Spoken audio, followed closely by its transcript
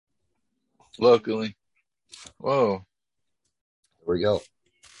locally. Whoa. There we go.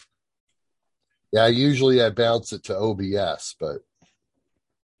 Yeah, usually I bounce it to OBS, but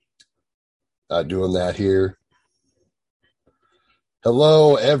not doing that here.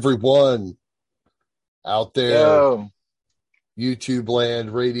 Hello, everyone out there, Yo. YouTube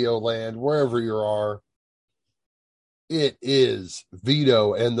land, radio land, wherever you are. It is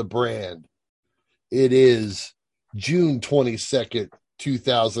Vito and the Brand. It is June 22nd,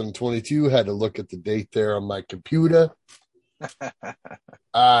 2022. Had to look at the date there on my computer.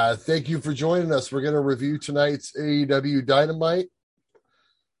 Thank you for joining us. We're going to review tonight's AEW Dynamite.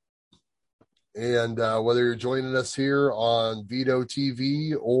 And whether you're joining us here on Vito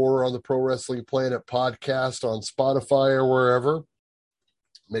TV or on the Pro Wrestling Planet podcast on Spotify or wherever,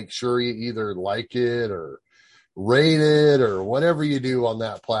 make sure you either like it or rate it or whatever you do on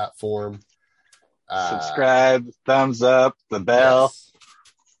that platform. Subscribe, thumbs up, the bell. Yes.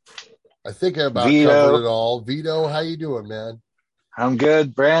 I think I about Vito. covered it all. Vito, how you doing, man? I'm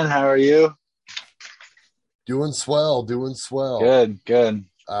good. Brand, how are you? Doing swell. Good.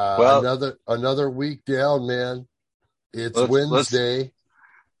 Well, another week down, man. It's Wednesday.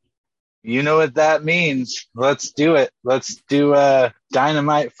 You know what that means. Let's do it. Let's do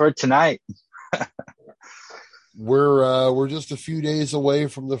Dynamite for tonight. We're just a few days away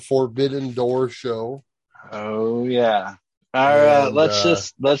from the Forbidden Door show. Oh yeah. Let's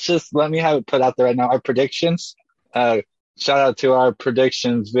just let me have it put out there right now. Our predictions. Shout out to our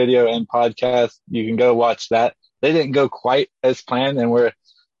predictions video and podcast. You can go watch that. They didn't go quite as planned, and we're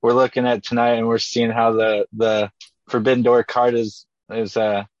looking at tonight, and we're seeing how the Forbidden Door card is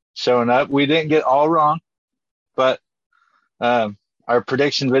showing up. We didn't get all wrong, but our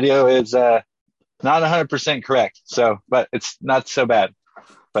prediction video is not 100% correct. So, but it's not so bad.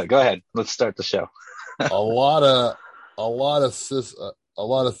 But go ahead, let's start the show. a lot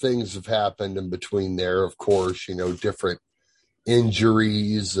of things have happened in between there. Of course, different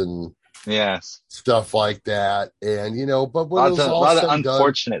injuries and stuff like that, and but when it was all a lot of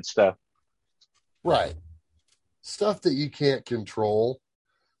unfortunate stuff, right? Stuff that you can't control.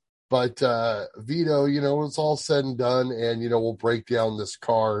 But Vito, it's all said and done, and we'll break down this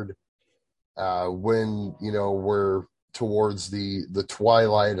card when we're towards the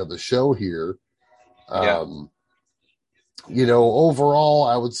twilight of the show here. Overall,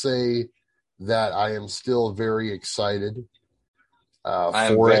 I would say that I am still very excited. I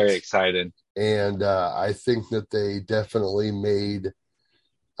am very excited. And I think that they definitely made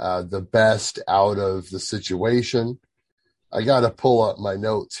the best out of the situation. I got to pull up my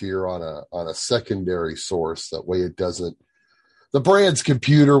notes here on a secondary source. That way it doesn't. The Brand's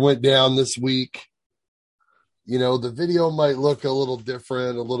computer went down this week. The video might look a little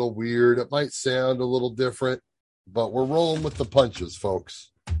different, a little weird. It might sound a little different, but we're rolling with the punches,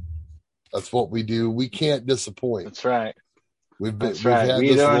 folks. That's what we do. We can't disappoint. That's right. We've had this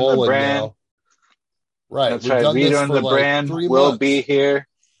rolling now. Right. That's right. Vito and the Brand will be here.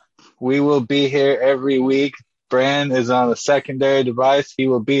 We will be here every week. Brand is on a secondary device. He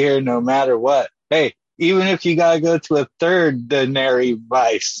will be here no matter what. Hey, even if you got to go to a third-denary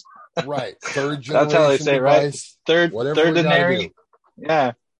device. Right. Third generation That's how they say, device, right? Third-denary.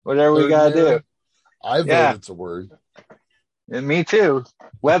 Yeah. Whatever we got to do. I vote it's a word. And me too.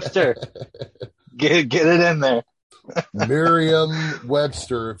 Webster. Get it in there.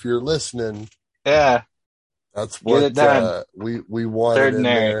 Merriam-Webster, if you're listening. Yeah. That's what we want in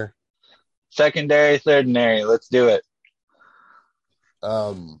there. Secondary, thirdary. Let's do it.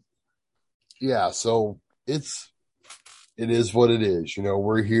 Yeah, so it is what it is.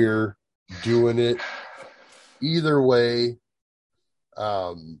 We're here doing it either way.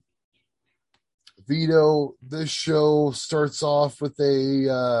 Vito, this show starts off with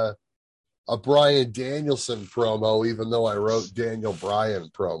a Bryan Danielson promo, even though I wrote Daniel Bryan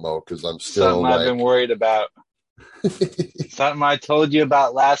promo because I'm still I've been worried about. Something I told you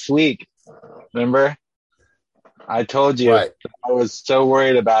about last week. Remember? I told you I was so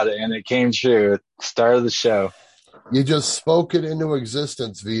worried about it, and it came true at the start of the show. You just spoke it into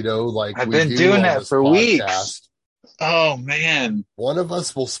existence, Vito. Like I've been doing that for weeks. Oh, man. One of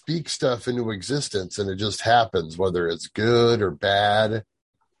us will speak stuff into existence, and it just happens, whether it's good or bad.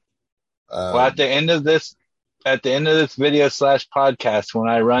 Well, at the end of this video / podcast, when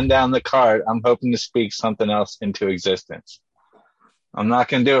I run down the card, I'm hoping to speak something else into existence. I'm not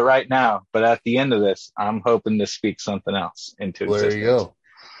going to do it right now, but at the end of this, I'm hoping to speak something else into existence. There you go.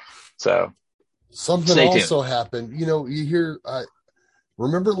 So something also happened. You hear,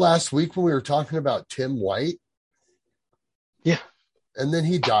 remember last week when we were talking about Tim White? Yeah. And then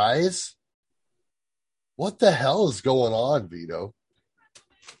he dies? What the hell is going on, Vito?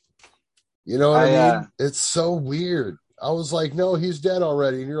 You know what I mean? It's so weird. I was like, no, he's dead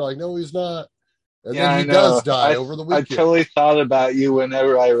already. And you're like, no, he's not. And then he does die over the weekend. I totally thought about you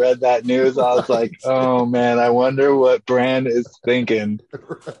whenever I read that news. I was like, oh man, I wonder what Brand is thinking.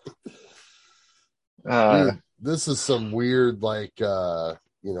 Dude, this is some weird, like,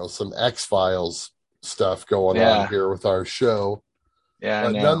 some X-Files stuff going on here with our show. Yeah,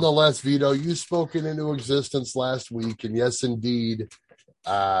 but nonetheless, Vito, you spoke it into existence last week. And yes, indeed,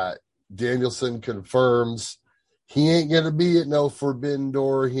 Danielson confirms he ain't going to be at no Forbidden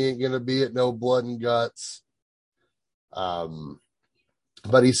Door. He ain't going to be at no Blood and Guts.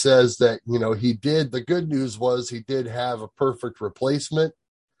 But he says that, he did. The good news was he did have a perfect replacement.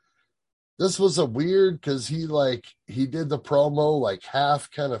 This was a weird because he did the promo like half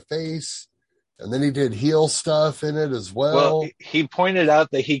kind of face, and then he did heel stuff in it as well. Well, he pointed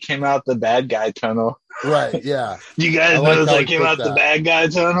out that he came out the bad guy tunnel. Right, yeah. You guys notice I came out the bad guy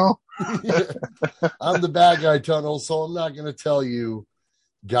tunnel? I'm the bad guy tunnel, so I'm not going to tell you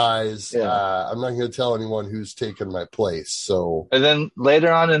guys. I'm not going to tell anyone who's taken my place. So, and then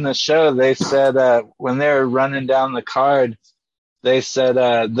later on in the show, they said when they were running down the card, they said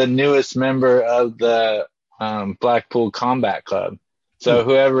the newest member of the Blackpool Combat Club. So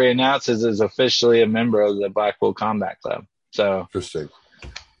whoever he announces is officially a member of the Blackpool Combat Club. So interesting.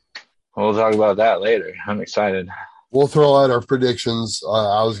 We'll talk about that later. I'm excited. We'll throw out our predictions.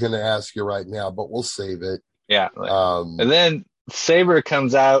 I was going to ask you right now, but we'll save it. Yeah. And then Sabre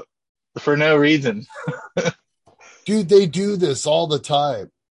comes out for no reason. Dude, they do this all the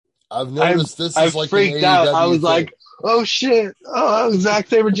time. I've noticed this is like freaked out. I was like, oh shit. Oh, Zack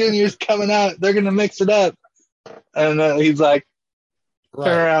Sabre Jr. is coming out. They're going to mix it up. And he's like, turn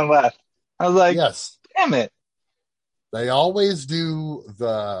around left. I was like, yes. Damn it. They always do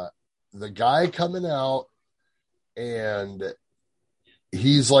the guy coming out and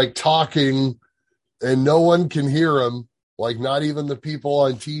he's like talking and no one can hear him. Like not even the people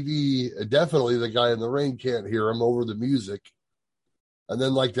on TV, definitely the guy in the ring can't hear him over the music. And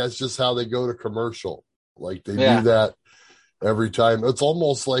then like, that's just how they go to commercial. Like they do that every time. It's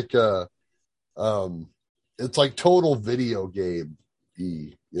almost like it's like total video game.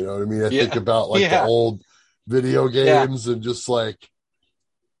 You know what I mean? I think about like the old video games and just like,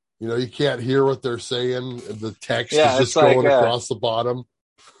 you can't hear what they're saying. The text is just going across the bottom.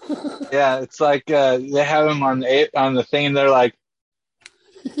 Yeah, it's like they have him on the thing and they're like,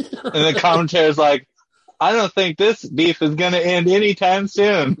 and the commentator's like, I don't think this beef is going to end anytime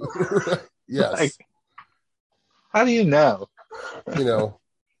soon. Yes. Like, how do you know?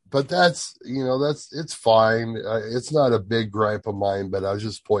 But that's it's fine. It's not a big gripe of mine, but I was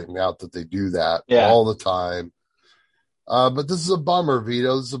just pointing out that they do that all the time. But this is a bummer,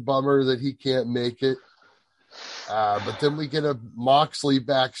 Vito. This is a bummer that he can't make it. But then we get a Moxley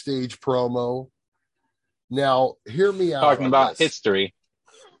backstage promo. Now, hear me out. Talking about history.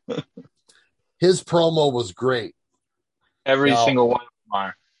 His promo was great. Every single one of them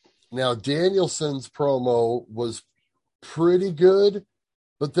are. Now, Danielson's promo was pretty good,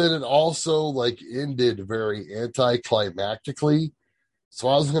 but then it also ended very anticlimactically. So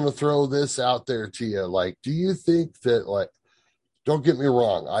I was going to throw this out there to you. Do you think that, don't get me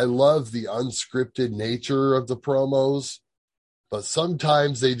wrong, I love the unscripted nature of the promos, but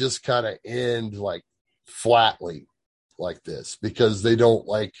sometimes they just kind of end flatly like this because they don't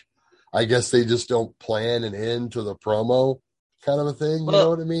I guess they just don't plan an end to the promo kind of a thing. You know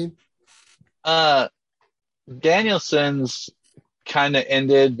what I mean? Danielson's kind of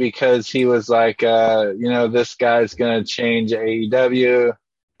ended because he was like, this guy's going to change AEW,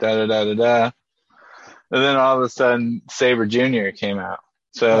 da-da-da-da-da. And then all of a sudden, Sabre Jr. came out.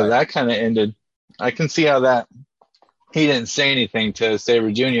 So that kind of ended. I can see how that he didn't say anything to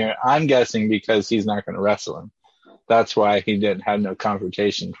Sabre Jr. I'm guessing because he's not going to wrestle him. That's why he didn't have no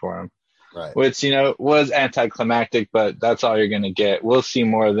confrontation for him. Right. Which, was anticlimactic, but that's all you're going to get. We'll see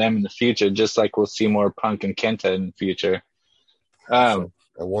more of them in the future, just like we'll see more Punk and Kenta in the future. I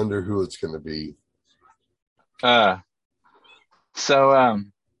wonder who it's going to be. So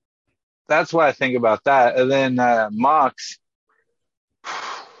that's what I think about that. And then Mox,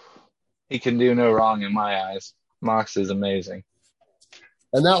 he can do no wrong in my eyes. Mox is amazing.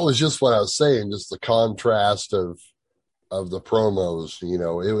 And that was just what I was saying, just the contrast of the promos.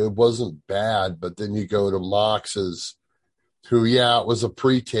 It wasn't bad, but then you go to Mox's, who, it was a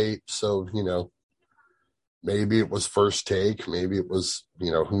pre-tape, so, maybe it was first take, maybe it was,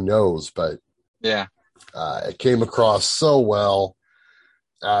 who knows, but it came across so well.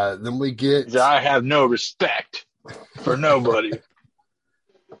 Then we get... I have no respect for nobody.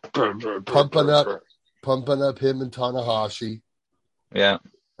 pumping up him and Tanahashi. Yeah.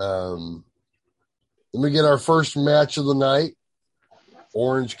 Then we get our first match of the night.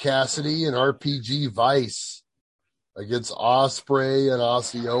 Orange Cassidy and RPG Vice against Ospreay and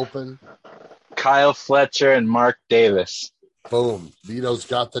Aussie Open. Kyle Fletcher and Mark Davis. Boom. Vito's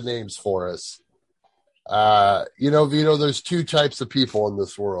got the names for us. Vito, there's two types of people in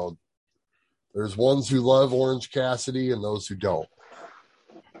this world. There's ones who love Orange Cassidy and those who don't.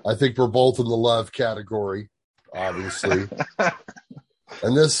 I think we're both in the love category, obviously.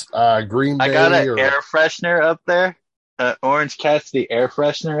 And this Green Bay... I got an air freshener up there. Orange Cassidy air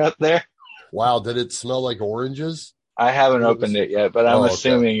freshener up there. Wow, did it smell like oranges? I haven't opened it yet, but I'm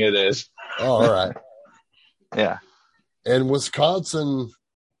assuming it is. Oh, all right. Yeah. And Wisconsin,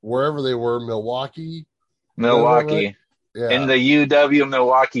 wherever they were, Milwaukee. Right? Yeah. In the UW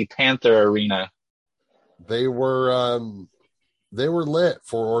Milwaukee Panther Arena. They were lit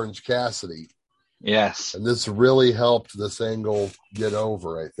for Orange Cassidy. Yes. And this really helped this angle get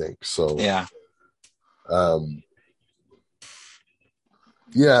over, I think. So yeah.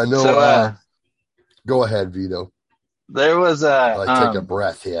 Go ahead, Vito. There was take a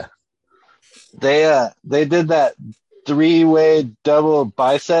breath here. They did that 3-way double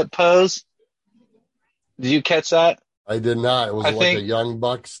bicep pose. Did you catch that? I did not. It was a Young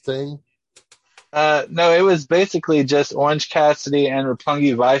Bucks thing. No, it was basically just Orange Cassidy and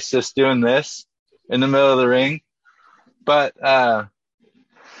Roppongi Vice just doing this in the middle of the ring. But dang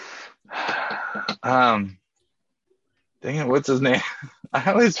it, what's his name? I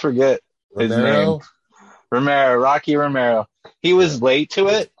always forget his name. Rocky Romero. He was late to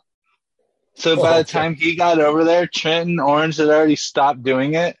it. So by the time he got over there, Trenton Orange had already stopped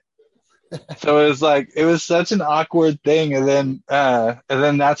doing it. So it was such an awkward thing. And then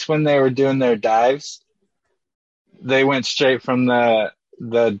that's when they were doing their dives. They went straight from the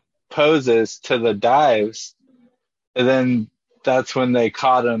poses to the dives. And then that's when they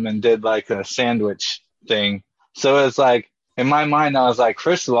caught him and did like a sandwich thing. So it's like, in my mind, I was like,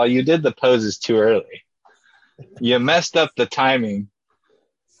 first of all, you did the poses too early. You messed up the timing.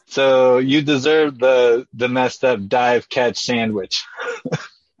 So you deserve the messed up dive catch sandwich.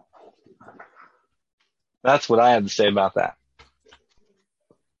 That's what I have to say about that.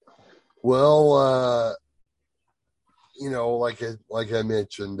 Well, like I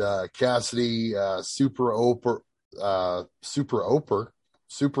mentioned, Cassidy, super over with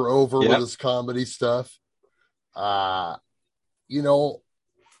his comedy stuff. The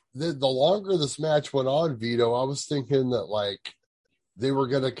longer this match went on, Vito, I was thinking that like they were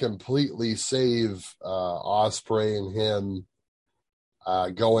going to completely save Ospreay and him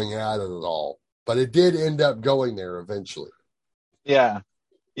going at it at all. But it did end up going there eventually. Yeah.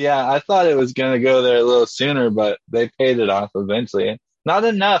 Yeah, I thought it was going to go there a little sooner, but they paid it off eventually. Not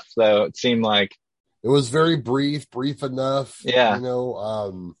enough, though, it seemed like. It was very brief enough. Yeah.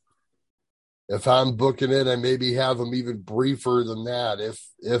 If I'm booking it, I maybe have them even briefer than that,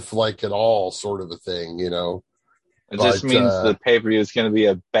 if like at all, sort of a thing, It just means the pay-per-view is going to be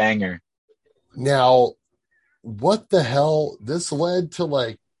a banger. Now, what the hell? This led to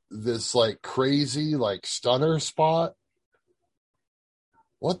like this like crazy like stunner spot.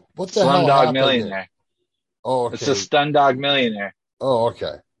 What the hell happened? Slumdog Millionaire. There? Oh, okay. It's a Stun Dog Millionaire. Oh,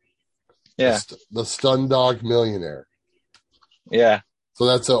 okay. Yeah. The Stun Dog Millionaire. Yeah. So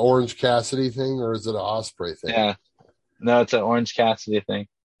that's an Orange Cassidy thing, or is it an Ospreay thing? Yeah. No, it's an Orange Cassidy thing.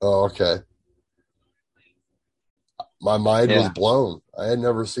 Oh, okay. My mind was blown. I had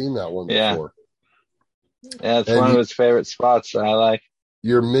never seen that one before. Yeah, it's one of his favorite spots that I like.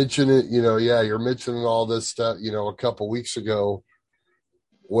 You're mentioning, you're mentioning all this stuff, a couple weeks ago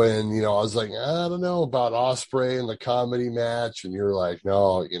when, I was like, I don't know about Ospreay and the comedy match. And you're like,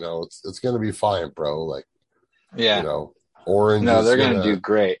 no, it's going to be fine, bro. Like, Orange. No, they're going to do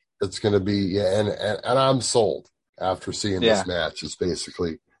great. It's going to be, and I'm sold after seeing this match is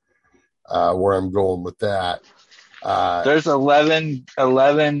basically where I'm going with that. There's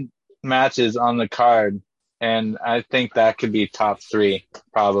 11 matches on the card, and I think that could be top 3,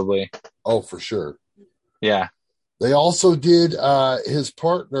 probably. Oh, for sure. Yeah. They also did his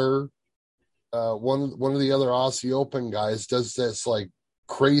partner, one of the other Aussie Open guys, does this like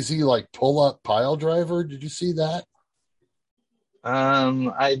crazy like pull up pile driver. Did you see that?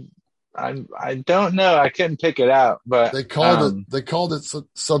 I don't know. I couldn't pick it out, but they called it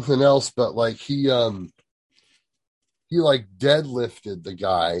something else. But like he like deadlifted the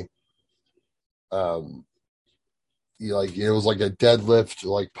guy. It was like a deadlift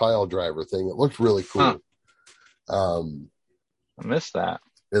like pile driver thing. It looked really cool. I missed that.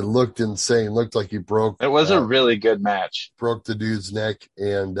 It looked insane. It looked like he broke. It was a really good match. Broke the dude's neck,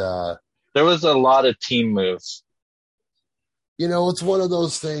 and there was a lot of team moves. It's one of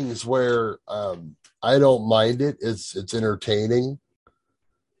those things where I don't mind it. It's entertaining.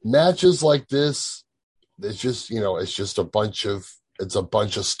 Matches like this, it's just a bunch of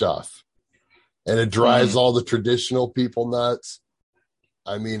stuff, and it drives all the traditional people nuts.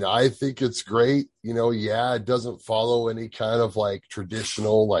 I mean, I think it's great. It doesn't follow any kind of like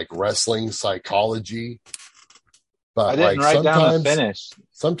traditional like wrestling psychology, but I didn't write down the finish.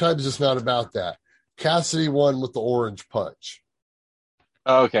 Sometimes it's not about that. Cassidy won with the orange punch.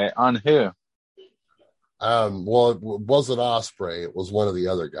 Okay, on who? Well, it wasn't Ospreay. It was one of the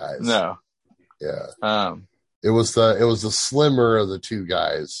other guys. No. Yeah. It was the slimmer of the two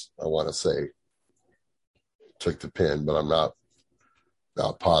guys, I want to say. Took the pin, but I'm not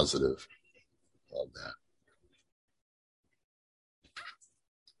positive on that.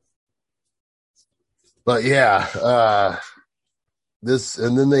 But yeah,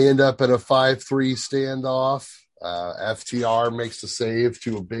 and then they end up in a 5-3 standoff. FTR makes the save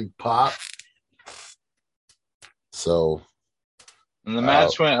to a big pop. So, and the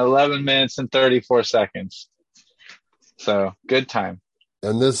match went 11 minutes and 34 seconds. So good time.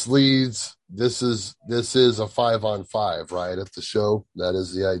 And this is a 5-on-5, right? At the show, that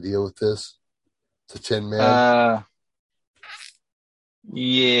is the idea with this. It's a 10-man.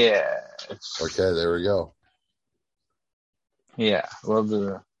 Yeah. Okay, there we go. Yeah,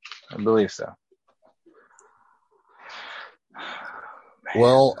 I believe so.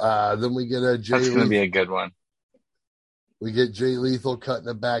 Well, then we get That's going to be a good one. We get Jay Lethal cutting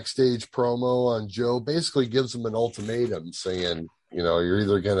a backstage promo on Joe. Basically gives him an ultimatum saying, you're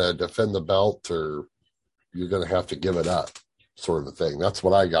either going to defend the belt or you're going to have to give it up, sort of a thing. That's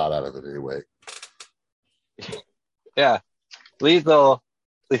what I got out of it anyway. Yeah. Lethal,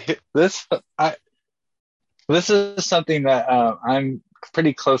 this is something that I'm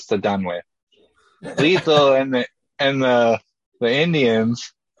pretty close to done with. Lethal and the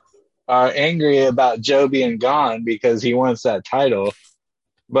Indians are angry about Joe being gone because he wants that title,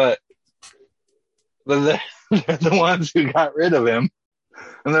 but they're the ones who got rid of him,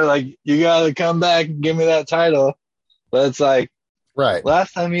 and they're like, "You got to come back and give me that title." But it's like, right,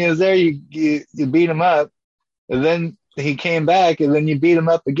 last time he was there, you beat him up, and then he came back, and then you beat him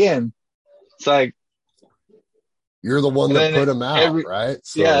up again. It's like, you're the one that put him out, right?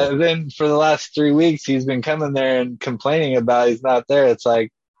 So, yeah. And then for the last 3 weeks, he's been coming there and complaining about he's not there. It's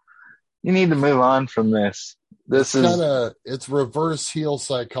like, you need to move on from this. It's reverse heel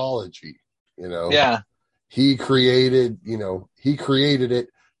psychology, Yeah. He created it,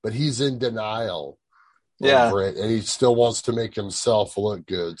 but he's in denial over it, and he still wants to make himself look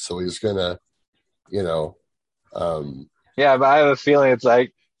good. So he's gonna, yeah, but I have a feeling it's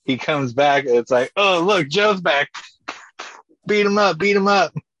like he comes back and it's like, oh, look, Joe's back. Beat him up.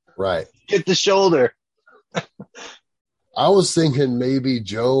 Right. Get the shoulder. I was thinking maybe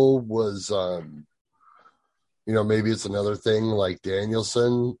Joe was, maybe it's another thing like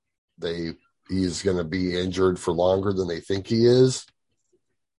Danielson. He's going to be injured for longer than they think he is,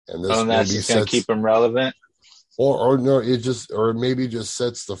 and this that's just going to keep him relevant. Or no, maybe just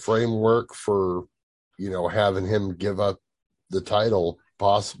sets the framework for, having him give up the title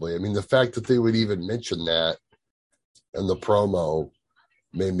possibly. I mean, the fact that they would even mention that in the promo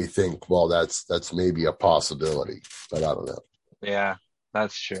made me think, well, that's maybe a possibility, but I don't know. Yeah,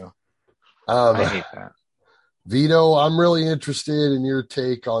 that's true. I hate that. Vito, I'm really interested in your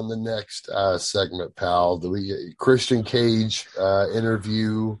take on the next segment, pal. Do we get Christian Cage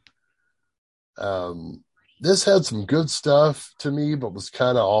interview? This had some good stuff to me, but was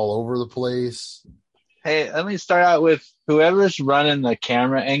kind of all over the place. Hey, let me start out with whoever's running the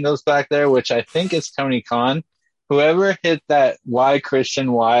camera angles back there, which I think is Tony Khan. Whoever hit that "Why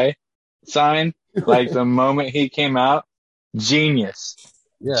Christian Why" sign, like the moment he came out, genius.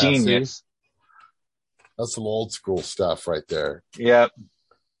 Yeah, genius. See? That's some old school stuff right there. Yep.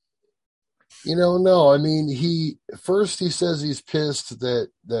 No, I mean, he says he's pissed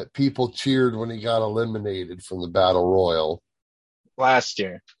that people cheered when he got eliminated from the Battle Royal last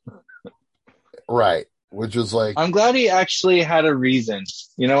year. Right. Which was like, I'm glad he actually had a reason.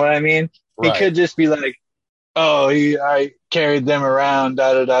 You know what I mean? Right. He could just be like, oh, I carried them around,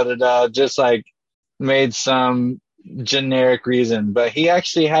 just like made some generic reason. But he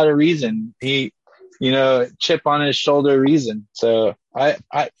actually had a reason. He, chip on his shoulder reason. So I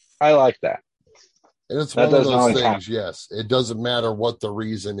like that. And it's one of those things, yes. It doesn't matter what the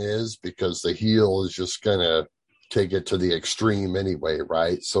reason is because the heel is just going to take it to the extreme anyway,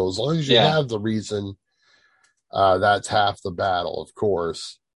 right? So as long as you have the reason, that's half the battle, of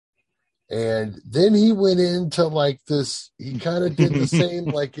course. And then he went into like this, he kind of did the same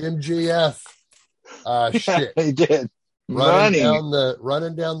like MJF shit. He did. running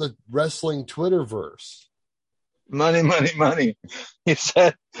Money, down the wrestling Twitterverse. money. He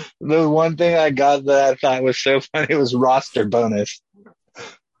said the one thing I got that I thought was so funny was roster bonus.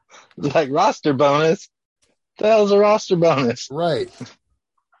 Like roster bonus? The hell's a roster bonus? Right.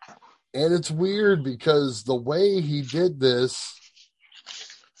 And it's weird because the way he did this,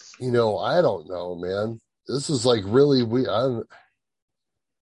 I don't know, man. This is like really weird. I'm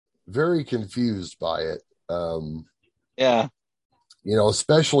very confused by it. Yeah.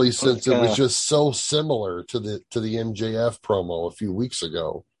 Especially since it was just so similar to the MJF promo a few weeks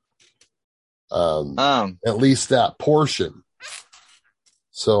ago. At least that portion.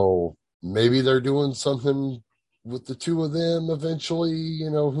 So maybe they're doing something with the two of them eventually,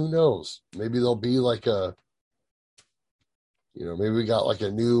 who knows? Maybe there'll be like maybe we got like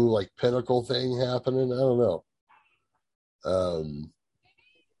a new like Pinnacle thing happening. I don't know.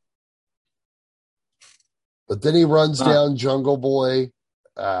 But then he runs down Jungle Boy,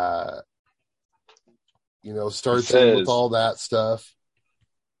 starts in with all that stuff.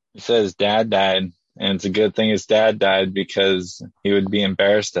 He says dad died, and it's a good thing his dad died because he would be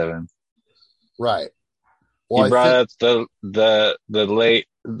embarrassed of him. Right. Well, he brought up the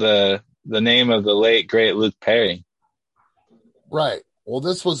name of the late great Luke Perry. Right. Well,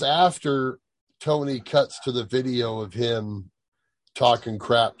 this was after Tony cuts to the video of him talking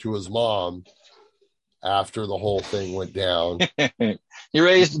crap to his mom after the whole thing went down. You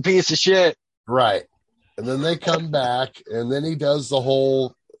raised a piece of shit. Right. And then they come back, and then he does the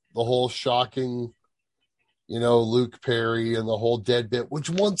whole shocking, Luke Perry and the whole dead bit, which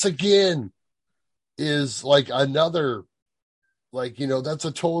once again is like another, like, that's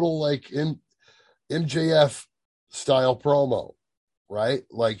a total like MJF style promo, right?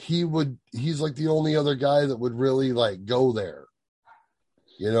 Like he's like the only other guy that would really like go there.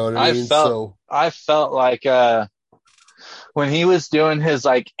 You know what I mean? I felt like when he was doing his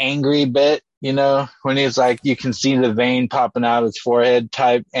like angry bit, when he was like, you can see the vein popping out of his forehead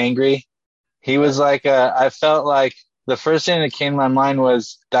type angry. He was like, I felt like the first thing that came to my mind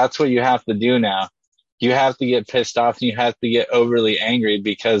was that's what you have to do now. You have to get pissed off and you have to get overly angry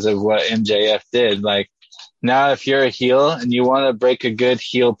because of what MJF did. Like now, if you're a heel and you want to break a good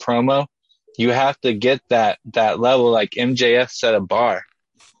heel promo, you have to get that level. Like MJF set a bar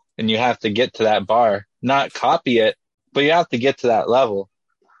and you have to get to that bar, not copy it, but you have to get to that level.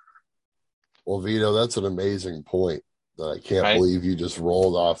 Well, Vito, that's an amazing point that I can't believe you just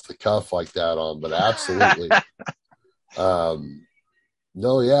rolled off the cuff like that on, but absolutely.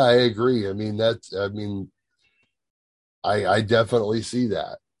 No, yeah, I agree. I mean, I definitely see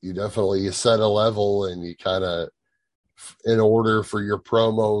that. You definitely set a level and you kind of, in order for your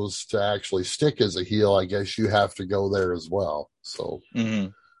promos to actually stick as a heel, I guess you have to go there as well. So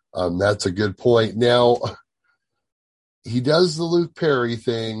that's a good point. Now, he does the Luke Perry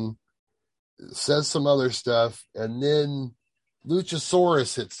thing, says some other stuff, and then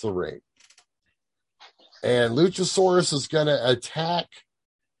Luchasaurus hits the ring. And Luchasaurus is going to attack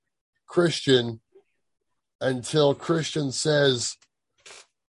Christian until Christian says,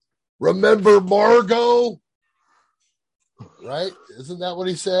 "Remember Margo?" Right? Isn't that what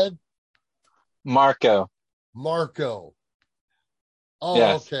he said? Marco. Oh,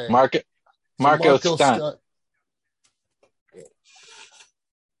 yes. Okay. Marco Stunt.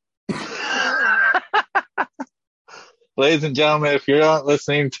 Ladies and gentlemen, if you're not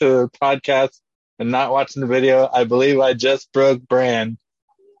listening to the podcast and not watching the video, I believe I just broke Brand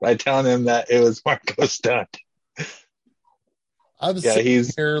by telling him that it was Marco Stunt. I'm sitting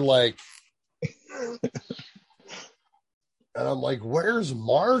here like, and I'm like, where's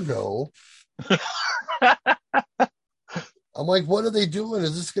Margo? I'm like, what are they doing?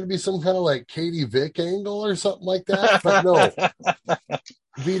 Is this going to be some kind of like Katie Vick angle or something like that? But no.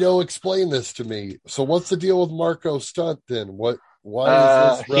 Vito, explain this to me. So what's the deal with Marco Stunt then? Why is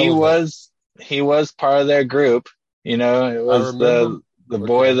this relevant? He was part of their group. It was the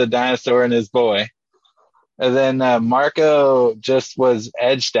boy, the dinosaur, and his boy. And then Marco just was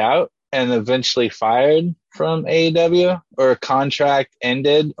edged out and eventually fired from AEW, or a contract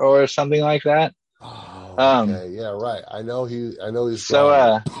ended or something like that. Oh, okay. Yeah, right. I know he's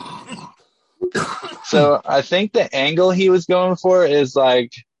so so I think the angle he was going for is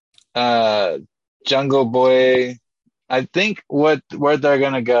like Jungle Boy. I think where they're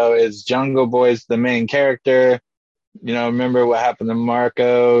gonna go is Jungle Boy's the main character. Remember what happened to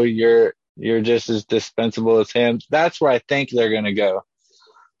Marco? You're just as dispensable as him. That's where I think they're gonna go.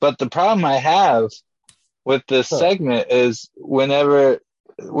 But the problem I have with this segment is whenever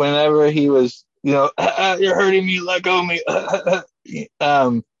he was, you're hurting me, let go of me.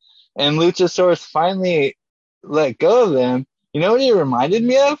 And Luchasaurus finally let go of him. You know what he reminded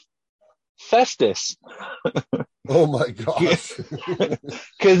me of? Festus. Oh my gosh.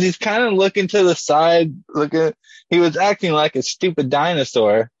 Because he's kind of looking to the side, he was acting like a stupid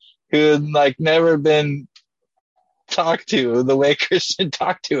dinosaur who had like never been talked to the way Christian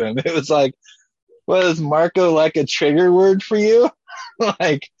talked to him. It was like, was Marco like a trigger word for you?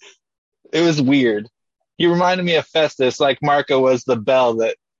 Like, it was weird. He reminded me of Festus, like Marco was the bell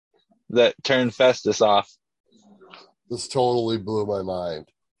that turned Festus off. This totally blew my mind.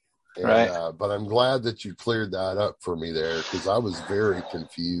 And, right. But I'm glad that you cleared that up for me there, because I was very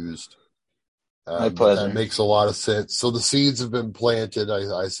confused. My But pleasure. that makes a lot of sense. So the seeds have been planted,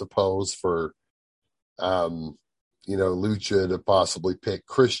 I suppose, for Lucha to possibly pick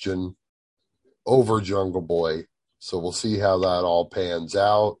Christian over Jungle Boy. So we'll see how that all pans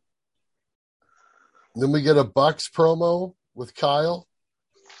out. Then we get a Bucks promo with Kyle.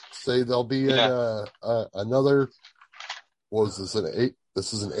 Say they'll be in another. What was this, an 8?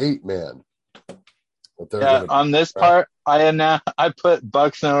 This is an 8-man. On this part, I put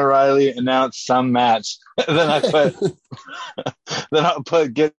Bucks and O'Reilly announce some match. Then I'll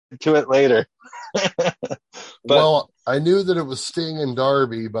put get to it later. Well, I knew that it was Sting and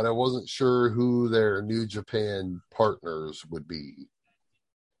Darby, but I wasn't sure who their New Japan partners would be.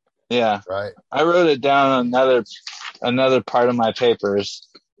 Yeah. Right. I wrote it down on another part of my papers.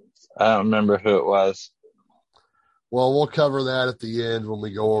 I don't remember who it was. Well, we'll cover that at the end when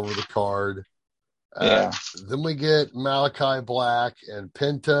we go over the card. Then we get Malachi Black and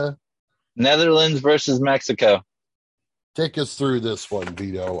Penta. Netherlands versus Mexico. Take us through this one,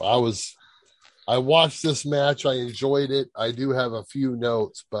 Vito. I watched this match. I enjoyed it. I do have a few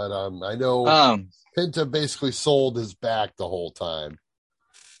notes, but I know Penta basically sold his back the whole time.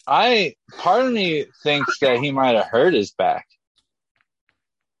 Part of me thinks that he might have hurt his back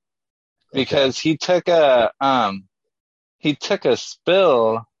because he took a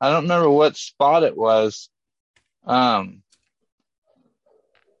spill. I don't remember what spot it was.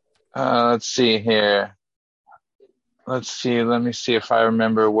 Let's see here. Let me see if I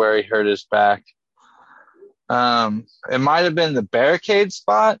remember where he hurt his back. It might have been the barricade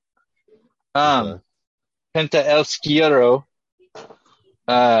spot. Penta El Squiero.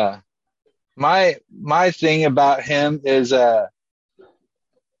 My thing about him is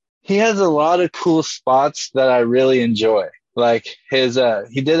he has a lot of cool spots that I really enjoy. Like he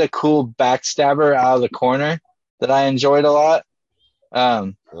did a cool backstabber out of the corner that I enjoyed a lot.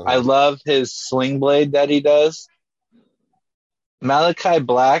 I love his sling blade that he does. Malachi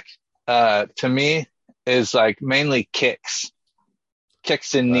Black, to me, is like mainly kicks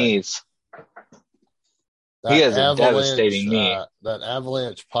and knees. He has a devastating knee. That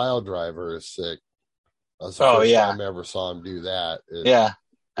avalanche pile driver is sick. That's the first time I ever saw him do that.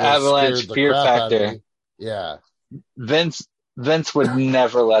 Avalanche Fear Factor. Yeah. Vince would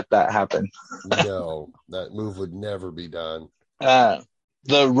never let that happen. No, that move would never be done. The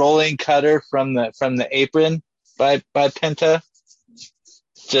rolling cutter from the apron by Penta.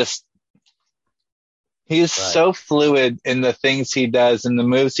 Just he's so fluid in the things he does, and the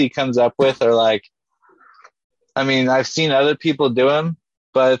moves he comes up with are like, I mean, I've seen other people do him,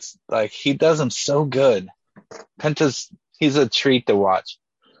 but it's like he does them so good. He's a treat to watch.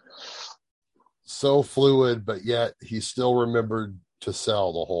 So fluid, but yet he still remembered to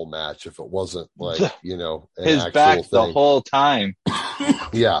sell the whole match if it wasn't like, his back thing the whole time.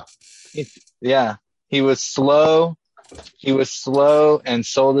 Yeah. He was slow and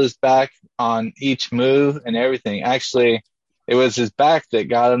sold his back on each move and everything. Actually, it was his back that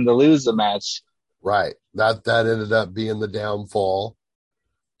got him to lose the match. Right. That ended up being the downfall.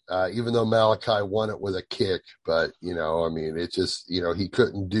 Even though Malachi won it with a kick, but it just, he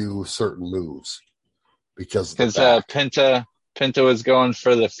couldn't do certain moves because Penta was going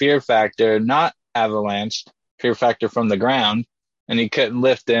for the Fear Factor, not Avalanche, Fear Factor from the ground, and he couldn't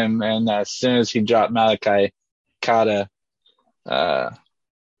lift him. And as soon as he dropped Malachi, caught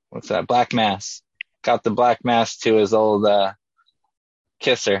Black Mass, got the Black Mass to his old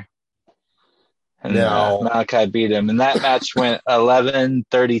kisser. And Malachi beat him. And that match went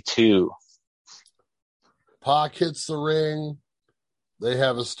 11-32. Pac hits the ring. They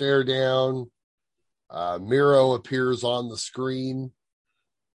have a stare down. Miro appears on the screen.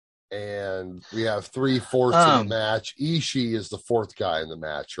 And we have 3/4 of the match. Ishii is the fourth guy in the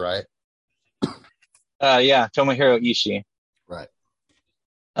match, right? Tomohiro Ishii. Right.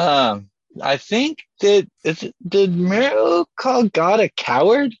 I think did Miro call God a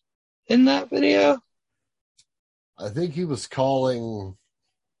coward in that video? I think he was calling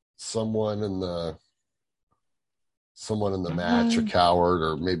someone in the match a coward,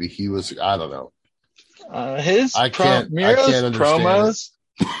 or maybe he was, I don't know. I can't understand it.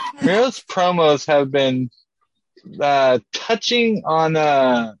 Miro's promos have been touching on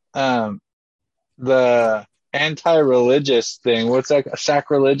the anti-religious thing. What's that?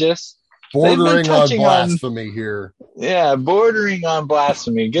 Sacrilegious? Bordering on blasphemy here. Yeah, bordering on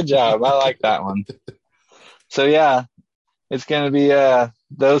blasphemy. Good job. I like that one. So yeah, it's going to be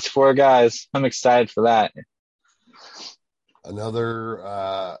those four guys. I'm excited for that.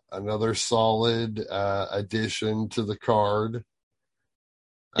 Another solid addition to the card.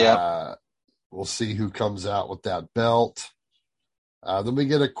 Yeah. We'll see who comes out with that belt. Then we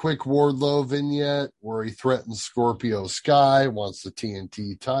get a quick Wardlow vignette where he threatens Scorpio Sky, wants the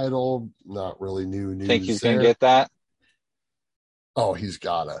TNT title. Not really new news. Think he's going to get that? Oh, he's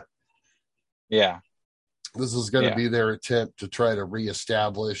gotta. Yeah. This is going to be their attempt to try to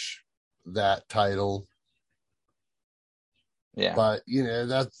reestablish that title. Yeah. But,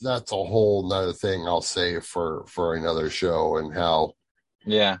 that's a whole nother thing I'll say for another show, and how,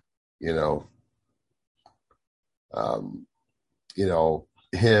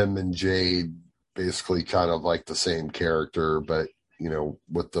 him and Jade basically kind of like the same character, but,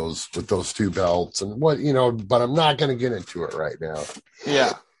 with those two belts and what, but I'm not going to get into it right now.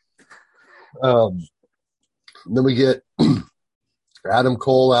 Yeah. Then we get Adam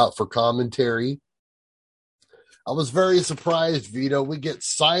Cole out for commentary. I was very surprised, Vito. We get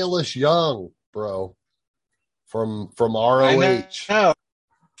Silas Young, bro, from ROH.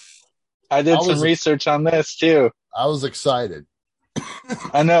 I did some research on this too. I was excited.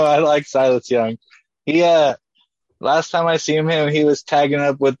 I know. I like Silas Young. He last time I seen him, he was tagging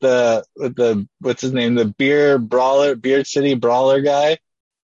up with the what's his name, the Beer City Brawler guy.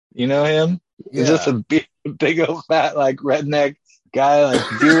 You know him? Yeah. He's just a big old fat like redneck guy,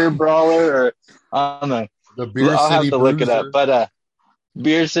 like beer brawler, or I don't know. The Beer I'll City have to Bruiser. look it up, but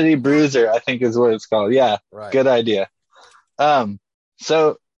Beer City Bruiser, I think is what it's called. Yeah, right. Good idea.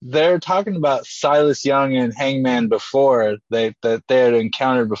 So they're talking about Silas Young and Hangman before that they had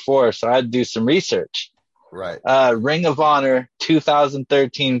encountered before. So I had to do some research. Right. Ring of Honor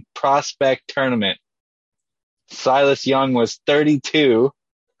 2013 Prospect Tournament. Silas Young was 32.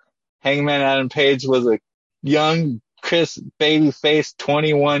 Hangman Adam Page was a young Chris babyface,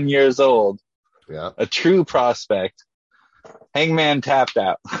 21 years old. Yeah. A true prospect. Hangman tapped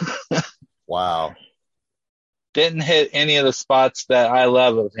out. Wow. Didn't hit any of the spots that I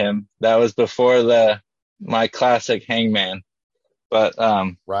love of him. That was before my classic Hangman. But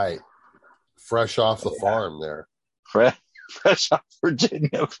right. Fresh off the farm there. Fresh off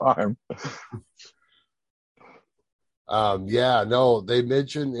Virginia farm. They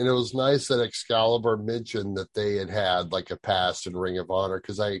mentioned, and it was nice that Excalibur mentioned that they had like a past in Ring of Honor,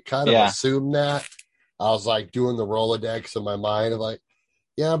 because I kind of assumed that. I was like doing the Rolodex in my mind of like,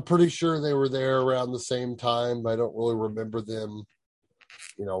 yeah, I'm pretty sure they were there around the same time. I don't really remember them,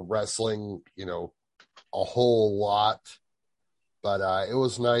 wrestling, a whole lot. But it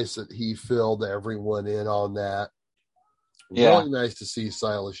was nice that he filled everyone in on that. Yeah. Really nice to see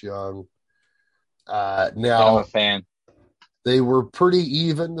Silas Young. Now I'm a fan. They were pretty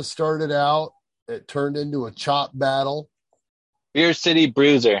even to start it out. It turned into a chop battle. Beer City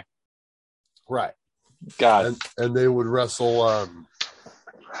Bruiser. Right. God. And they would wrestle.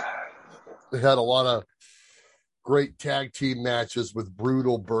 They had a lot of great tag team matches with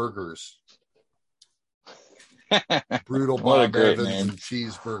Brutal Burgers. Brutal Bob Evans name. And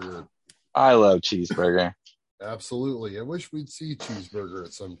Cheeseburger. I love Cheeseburger. Absolutely. I wish we'd see Cheeseburger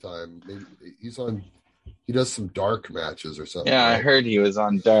at some time. Maybe he does some dark matches or something. Yeah, right? I heard he was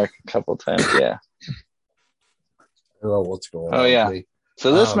on dark a couple times. Yeah. I don't know what's going on. Oh, yeah.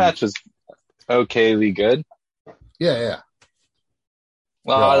 So this match was okayly good. Yeah.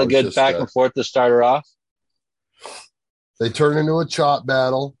 Well, a lot of good back and forth to start her off. They turn into a chop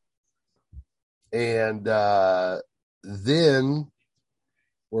battle. And then,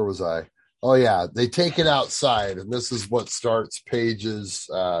 where was I? Oh, yeah. They take it outside. And this is what starts Page's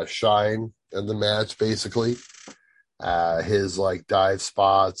shine in the match, basically. His like dive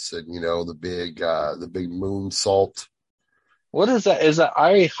spots and, the big moonsault. What is that? Is that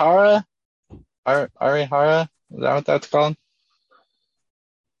Arihara? Arihara? Is that what that's called?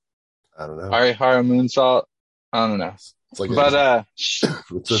 I don't know. Arihara moonsault? I don't know. It's like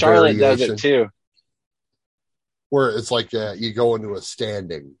Charlotte does it too. Where it's like you go into a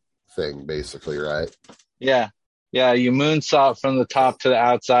standing thing, basically, right? Yeah. You moonsault from the top to the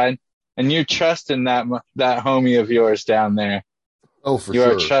outside, and you're trusting that homie of yours down there. Oh, for you sure.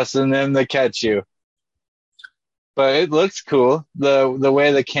 You are trusting them to catch you. But it looks cool. The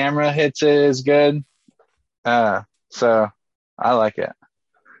way the camera hits it is good. So I like it.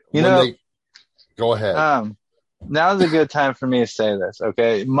 Go Go ahead. Now's a good time for me to say this,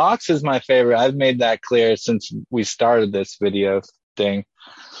 okay? Mox is my favorite. I've made that clear since we started this video thing.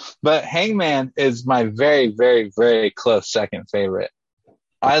 But Hangman is my very, very, very close second favorite.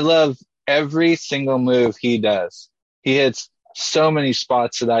 I love every single move he does. He hits so many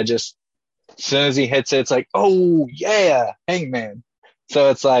spots that as soon as he hits it, it's like, oh, yeah, Hangman. So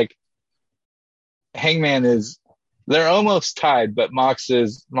it's like, they're almost tied, but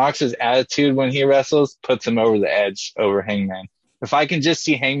Mox's attitude when he wrestles puts him over the edge over Hangman. If I can just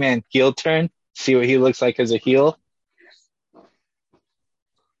see Hangman heel turn, see what he looks like as a heel,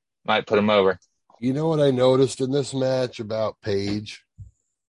 might put him over. You know what I noticed in this match about Page?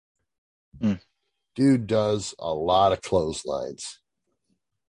 Dude does a lot of clotheslines.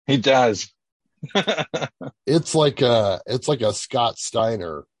 He does. It's like a Scott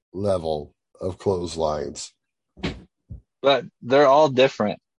Steiner level of clotheslines. But they're all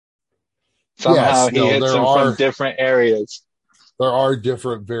different. Somehow he hits them from different areas. There are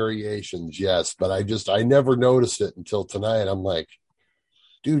different variations, yes, but I never noticed it until tonight. I'm like,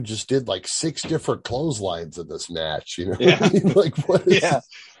 dude just did like 6 different clotheslines in this match, you know? Yeah. Like, what is yeah.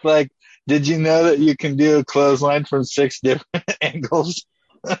 Like, did you know that you can do a clothesline from 6 different angles?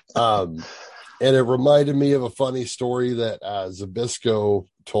 And it reminded me of a funny story that Zabisco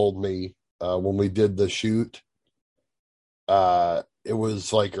told me when we did the shoot. It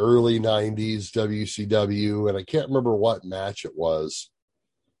was like early 90s WCW, and I can't remember what match it was.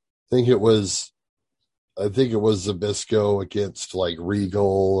 I think it was Zabisco against like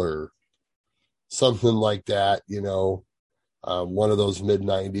Regal or something like that, you know. One of those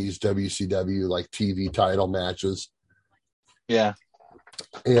mid-90s WCW like TV title matches. Yeah.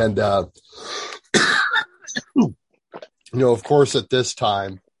 And you know, of course, at this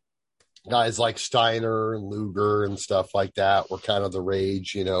time, guys like Steiner and Luger and stuff like that were kind of the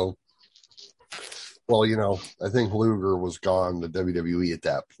rage, you know. Well, you know, I think Luger was gone to WWE at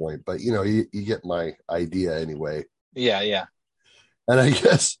that point, but you know, you get my idea anyway. Yeah, yeah. And I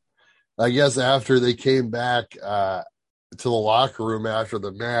guess after they came back to the locker room after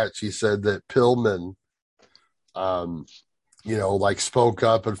the match, he said that Pillman, you know, like spoke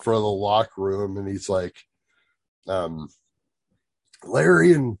up in front of the locker room, and he's like,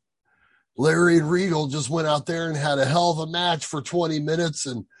 Larry and Regal just went out there and had a hell of a match for 20 minutes,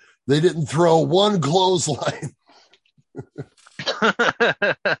 and they didn't throw one clothesline.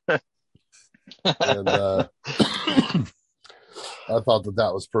 And I thought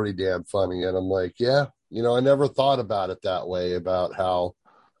that was pretty damn funny. And I'm like, yeah, you know, I never thought about it that way, about how,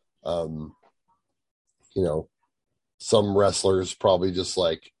 you know, some wrestlers probably just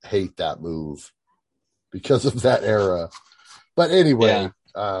like hate that move because of that era. But anyway,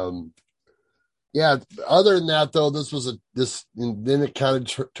 yeah, other than that, though, then it kind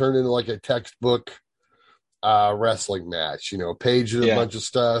of turned into like a textbook wrestling match. You know, Paige did a bunch of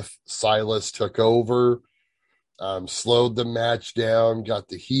stuff. Silas took over, slowed the match down, got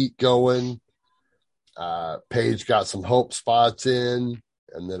the heat going. Paige got some hope spots in.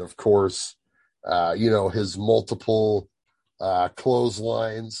 And then, of course, you know, his multiple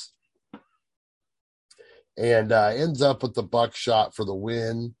clotheslines. And ends up with the buckshot for the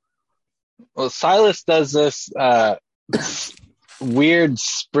win. Well, Silas does this weird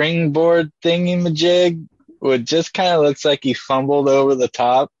springboard thingy-majig, which just kind of looks like he fumbled over the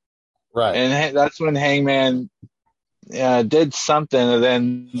top. Right. And that's when Hangman did something, and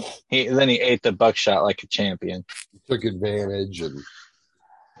then he ate the buckshot like a champion. He took advantage and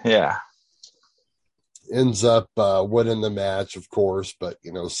ends up winning the match, of course. But,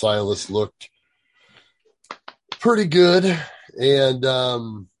 you know, Silas looked pretty good.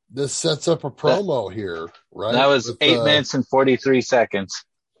 And this sets up a promo here, right? That was 8 minutes and 43 seconds.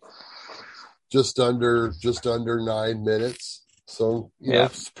 Just under 9 minutes. So, you know,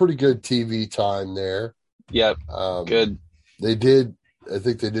 it's pretty good TV time there. Yep. Good. I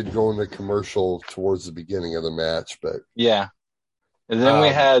think they did go into commercial towards the beginning of the match, but yeah. And then we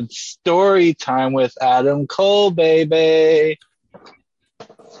had story time with Adam Cole, baby.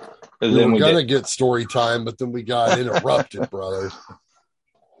 We were going to get story time, but then we got interrupted, brother.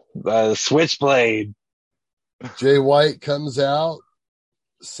 Switchblade. Jay White comes out,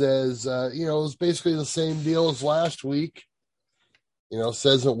 says, you know, it's basically the same deal as last week. You know,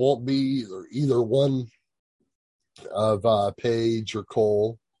 says it won't be either one of Paige or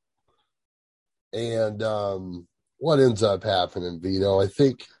Cole. And what ends up happening, Vito? I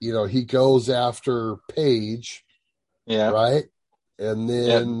think, you know, he goes after Paige. Yeah. Right? And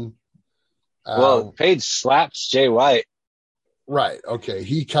then... well, Paige slaps Jay White. Right. Okay.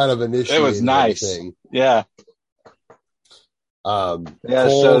 He kind of initiated it was nice. everything. Yeah. Yeah,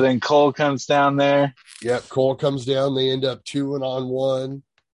 Cole, so then Cole comes down there. Yep, Cole comes down. They end up 2-on-1.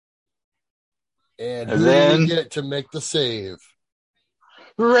 And who do we then get to make the save?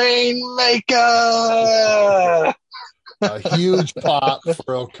 Rainmaker! A huge pop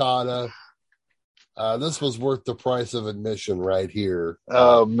for Okada. This was worth the price of admission right here.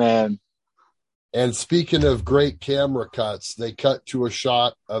 Oh, man. And speaking of great camera cuts, they cut to a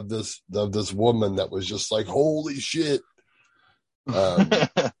shot of this woman that was just like, holy shit.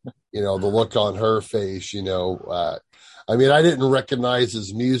 The look on her face, I mean, I didn't recognize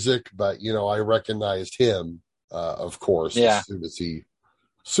his music, but, I recognized him, of course, yeah. as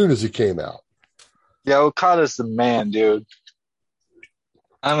soon as he came out. Yeah, Okada's the man, dude.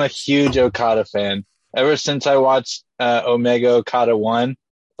 I'm a huge Okada fan. Ever since I watched Omega Okada 1,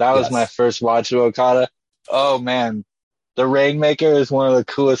 that was my first watch of Okada. Oh, man. The Rainmaker is one of the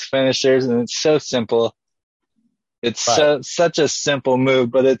coolest finishers, and it's so simple. It's such a simple move,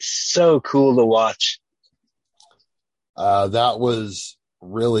 but it's so cool to watch. That was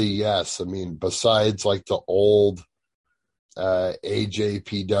really, yes. I mean, besides like the old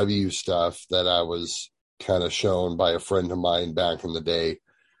AJPW stuff that I was kind of shown by a friend of mine back in the day,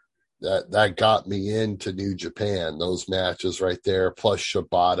 that got me into New Japan. Those matches right there, plus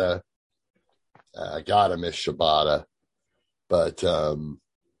Shibata. I gotta miss Shibata. But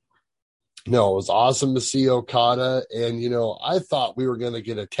no, it was awesome to see Okada. And, I thought we were going to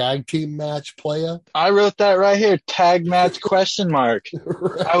get a tag team match, playa. I wrote that right here, tag match ? Right.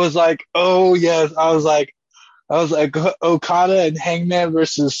 I was like, oh, yes. I was like, Okada and Hangman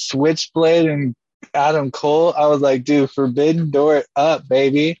versus Switchblade and Adam Cole. I was like, dude, Forbidden Door it up,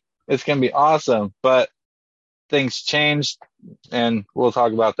 baby. It's going to be awesome. But things changed, and we'll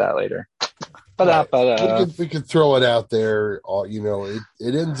talk about that later. Right. We could throw it out there.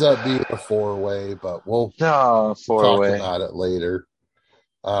 It ends up being a 4-way, but we'll talk about it later.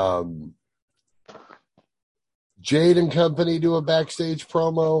 Jade and company do a backstage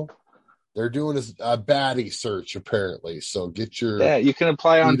promo. They're doing a baddie search, apparently. So get your... Yeah, you can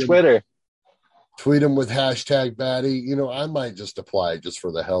apply on Twitter. Tweet them with hashtag baddie. I might just apply just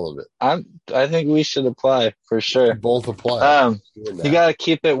for the hell of it. I think we should apply for sure. Both apply. You got to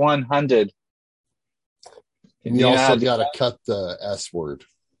keep it 100. And you also got to cut the S word.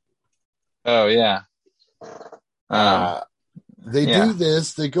 Oh, yeah. They do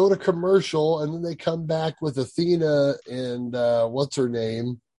this. They go to commercial, and then they come back with Athena and what's her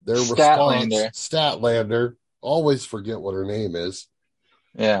name? Their response, Statlander. Always forget what her name is.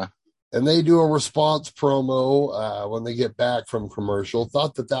 Yeah. And they do a response promo when they get back from commercial.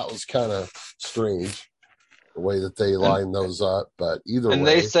 Thought that was kind of strange, the way that they line those up. But either way. And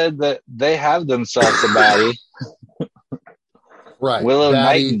they said that they have themselves a baddie. Right. Willow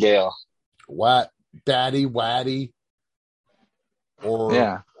Nightingale. Baddie, Waddy.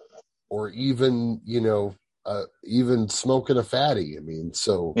 Or even, even smoking a fatty. I mean,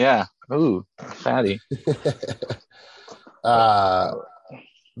 so. Yeah. Ooh, fatty.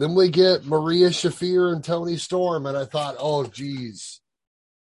 Then we get Maria Shafir and Tony Storm, and I thought, oh, geez,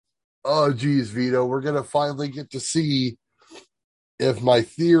 Vito, we're going to finally get to see if my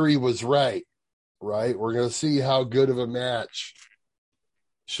theory was right? We're going to see how good of a match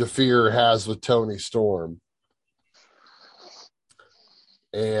Shafir has with Tony Storm.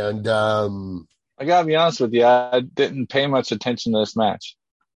 And I got to be honest with you, I didn't pay much attention to this match.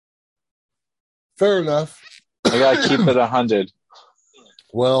 Fair enough. I got to keep it 100.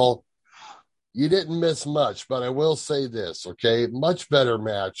 Well, you didn't miss much, but I will say this, okay? Much better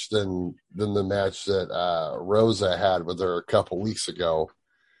match than the match that Rosa had with her a couple weeks ago.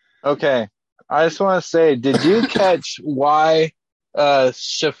 Okay. I just want to say, did you catch why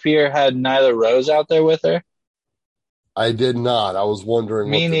Shafir had Nyla Rose out there with her? I did not. I was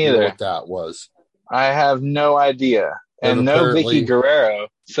wondering what that was. I have no idea. And no Vicky Guerrero.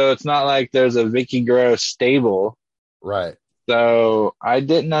 So it's not like there's a Vicky Guerrero stable. Right. So I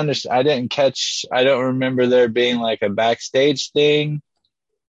didn't understand. I don't remember there being like a backstage thing.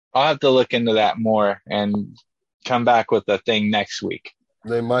 I'll have to look into that more and come back with a thing next week.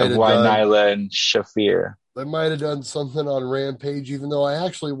 They might have why Nyla and Shafir. They might have done something on Rampage, even though I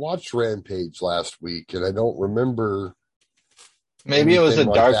actually watched Rampage last week and I don't remember. Maybe it was a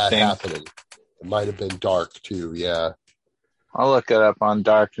dark thing happening. It might have been dark too. Yeah. I'll look it up on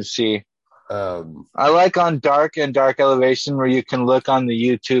Dark to see. I like on Dark and Dark Elevation where you can look on the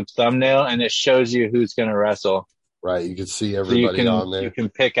YouTube thumbnail and it shows you who's going to wrestle. Right. You can see everybody on there. You can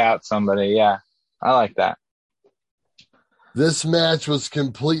pick out somebody. Yeah. I like that. This match was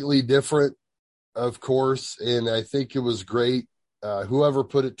completely different, of course, and I think it was great whoever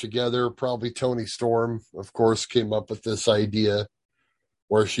put it together, probably Tony Storm, of course, came up with this idea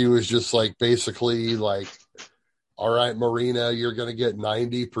where she was just like, basically like, all right, Marina, you're going to get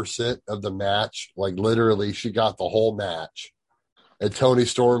 90% of the match. Like literally she got the whole match, and Tony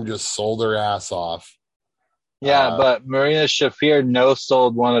Storm just sold her ass off. Yeah, but Marina Shafir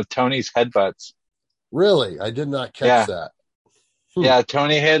no-sold one of Tony's headbutts. Really? I did not catch that. Yeah,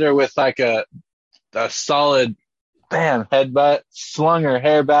 Tony hit her with like a solid, bam, headbutt, slung her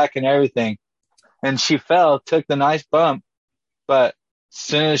hair back and everything. And she fell, took the nice bump, but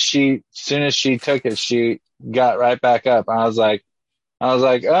soon as she took it, she got right back up. I was like,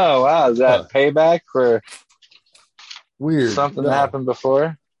 oh wow, is that payback for weird something that happened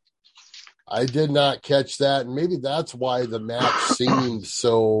before? I did not catch that, and maybe that's why the match seemed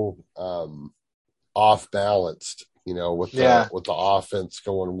so off balanced, with the offense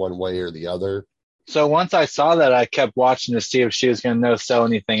going one way or the other. So once I saw that, I kept watching to see if she was going to no-sell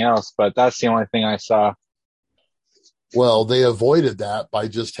anything else, but that's the only thing I saw. Well, they avoided that by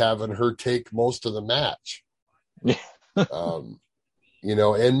just having her take most of the match. And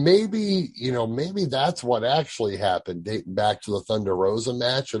maybe that's what actually happened, dating back to the Thunder Rosa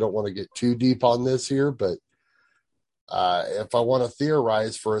match. I don't want to get too deep on this here, but if I want to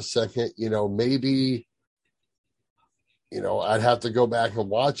theorize for a second, maybe, I'd have to go back and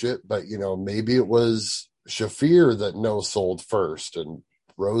watch it, but, maybe it was Shafir that no-sold first, and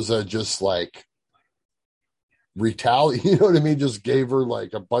Rosa just like retaliated, just gave her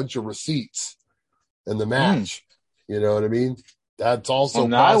like a bunch of receipts in the match. You know what I mean? That's also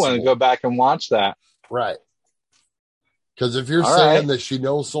now possible. I want to go back and watch that. Right. Because if you're saying that she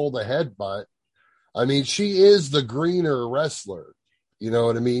no-sold a headbutt, I mean, she is the greener wrestler. You know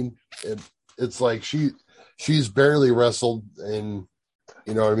what I mean? It's like she's barely wrestled, and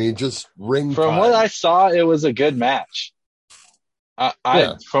you know what I mean? Just ring From time. what I saw, it was a good match.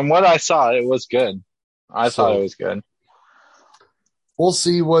 From what I saw, it was good. I thought it was good. We'll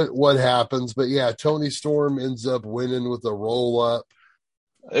see what happens, but yeah, Tony Storm ends up winning with a roll up.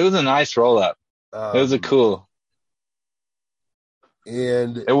 It was a nice roll up. It was a cool.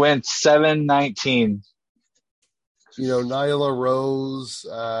 And it went 7-19. Nyla Rose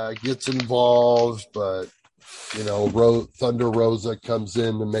gets involved, but Thunder Rosa comes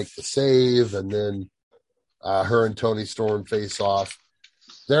in to make the save, and then her and Tony Storm face off.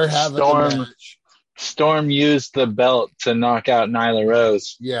 They're having a match. Storm used the belt to knock out Nyla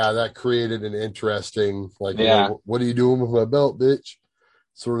Rose. Yeah, that created an interesting, what are you doing with my belt, bitch?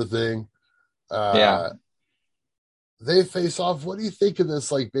 Sort of thing. They face off. What do you think of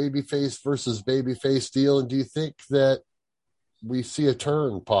this, babyface versus babyface deal? And do you think that we see a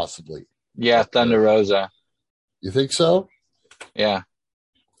turn possibly? Yeah, Thunder Rosa. You think so? Yeah.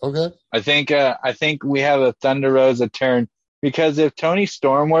 Okay. I think we have a Thunder Rosa turn, because if Tony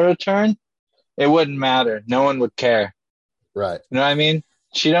Storm were to turn, it wouldn't matter. No one would care. Right. You know what I mean?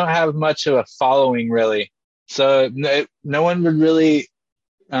 She don't have much of a following, really. So no one would really,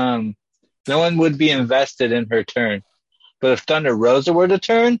 no one would be invested in her turn. But if Thunder Rosa were to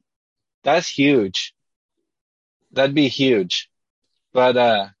turn, that's huge. That'd be huge. But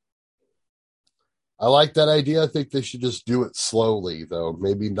I like that idea. I think they should just do it slowly, though.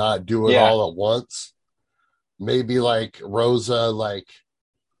 Maybe not do it all at once. Maybe Rosa,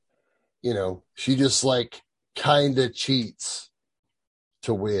 she just kind of cheats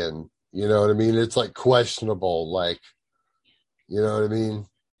to win. You know what I mean? It's questionable. You know what I mean?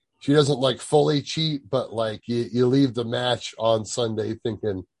 She doesn't fully cheat, but you leave the match on Sunday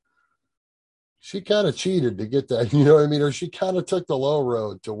thinking she kind of cheated to get that. You know what I mean? Or she kind of took the low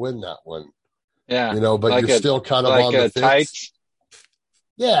road to win that one. Yeah. But you're still kind of on the fence. Tight.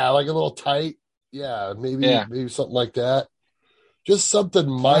 Yeah, a little tight. Yeah, maybe something like that. Just something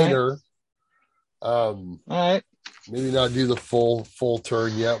minor. All right. Maybe not do the full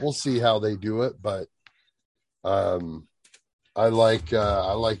turn yet. We'll see how they do it, but I like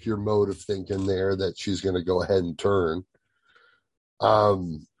your mode of thinking there that she's going to go ahead and turn.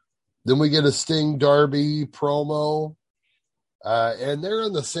 Then we get a Sting Darby promo, and they're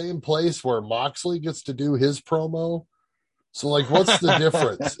in the same place where Moxley gets to do his promo. So what's the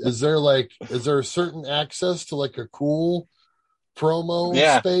difference? Is there a certain access to a cool promo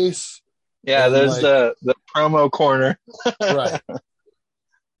space? Yeah, and there's the promo corner. Right.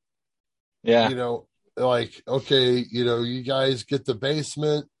 Yeah. Okay, you guys get the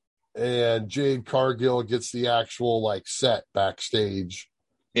basement, and Jade Cargill gets the actual set backstage.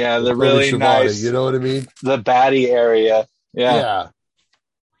 Yeah, the really nice. You know what I mean? The baddie area. Yeah. Yeah.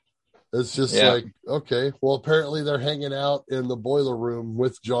 It's just okay. Well, apparently they're hanging out in the boiler room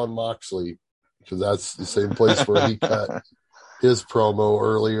with John Moxley, because that's the same place where he cut his promo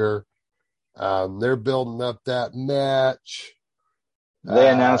earlier. They're building up that match. They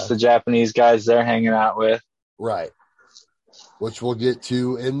announced the Japanese guys they're hanging out with. Right. Which we'll get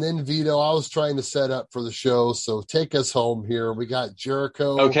to. And then, Vito, I was trying to set up for the show, so take us home here. We got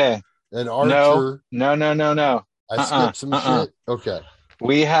Jericho and Archer. No. I skipped some shit? Okay.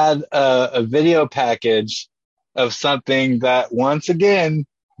 We had a video package of something that, once again,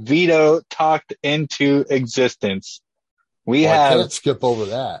 Vito talked into existence. I can't skip over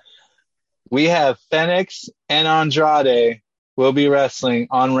that. We have Phoenix and Andrade will be wrestling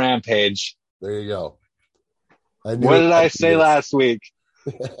on Rampage. There you go. What did I say last week?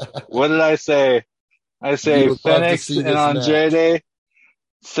 What did I say? I say Phoenix and Andrade.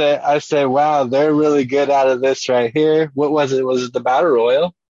 I say, wow, they're really good out of this right here. What was it? Was it the Battle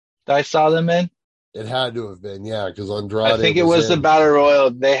Royal that I saw them in? It had to have been, yeah, because Andrade. I think it was the Battle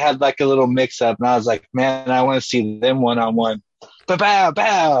Royal. They had like a little mix-up, and I was like, man, I want to see them one-on-one. Bow,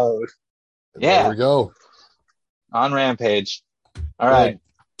 bow. Yeah. There we go. On Rampage. All right.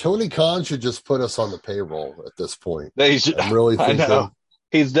 Tony Khan should just put us on the payroll at this point. I'm really thinking. I know.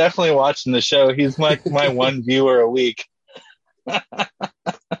 He's definitely watching the show. He's like my one viewer a week. But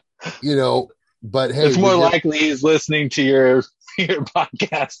hey, it's more likely he's listening to your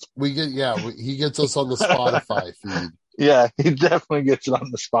podcast. He gets us on the Spotify feed. Yeah, he definitely gets it on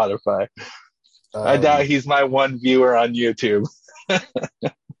the Spotify. I doubt he's my one viewer on YouTube.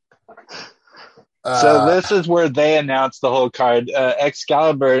 So this is where they announce the whole card.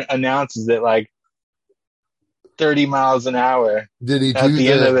 Excalibur announces it like 30 miles an hour. Did he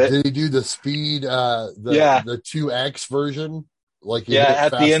do the speed, the 2X version? Like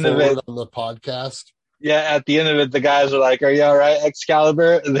at the end of it on the podcast? Yeah, at the end of it, the guys are like, "Are you all right,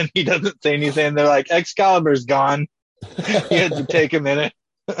 Excalibur?" And then he doesn't say anything. They're like, "Excalibur's gone." He had to take a minute.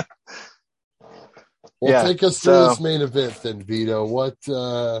 Take us through this main event then, Vito. What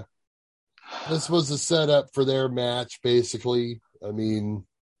this was a setup for their match, basically. I mean,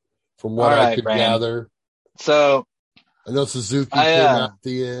 from what I could gather. So I know Suzuki came out at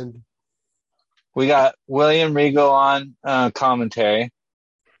the end. We got William Regal on commentary.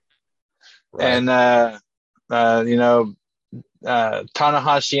 Right. And,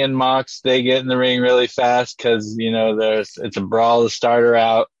 Tanahashi and Mox, they get in the ring really fast because, it's a brawl to start her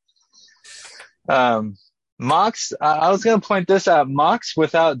out. Mox, I was going to point this out. Mox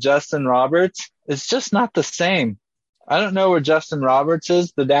without Justin Roberts is just not the same. I don't know where Justin Roberts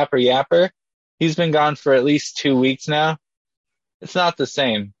is, the Dapper Yapper. He's been gone for at least 2 weeks now. It's not the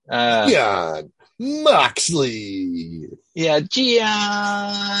same. Gian Moxley. Yeah,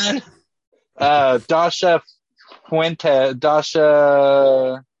 Gian. Dasha Fuentes,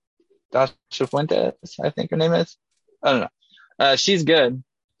 I think her name is. I don't know. She's good.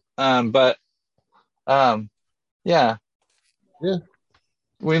 Yeah.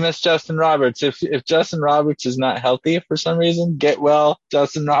 We miss Justin Roberts. If Justin Roberts is not healthy for some reason, get well,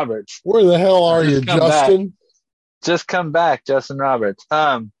 Justin Roberts. Where the hell are you, Justin? Just come back, Justin Roberts.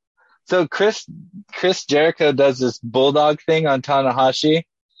 So Chris Jericho does this bulldog thing on Tanahashi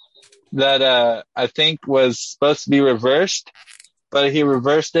that I think was supposed to be reversed, but he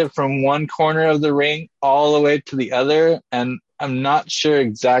reversed it from one corner of the ring all the way to the other, and I'm not sure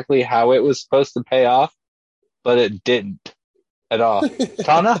exactly how it was supposed to pay off, but it didn't at all.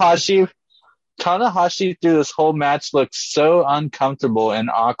 Tanahashi through this whole match looked so uncomfortable and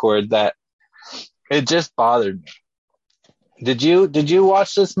awkward that it just bothered me. Did you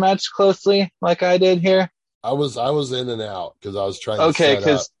watch this match closely like I did here? I was in and out because I was trying to set up.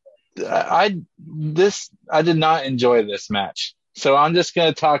 Because I did not enjoy this match. So I'm just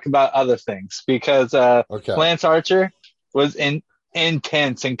going to talk about other things because Lance Archer was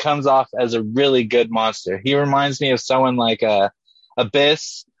intense and comes off as a really good monster. He reminds me of someone like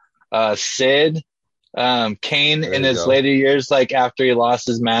Abyss, Sid, Kane in his later years, like after he lost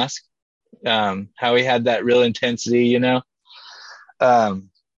his mask, how he had that real intensity,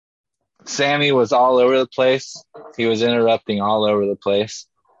 Sammy was all over the place. He was interrupting all over the place.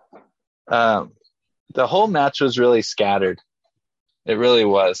 The whole match was really scattered. It really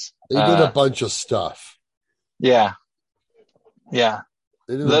was. They did a bunch of stuff. Yeah.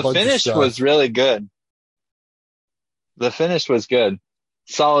 The finish was really good. The finish was good.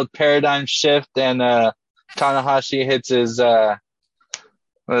 Solid paradigm shift, and Tanahashi hits his the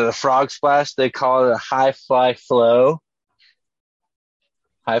frog splash. They call it a high fly flow.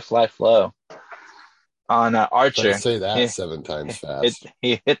 High fly flow on Archer. Say that 7 times fast.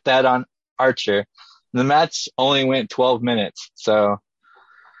 He hit that on Archer. The match only went 12 minutes, so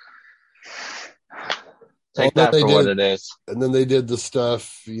Take that for what it is. And then they did the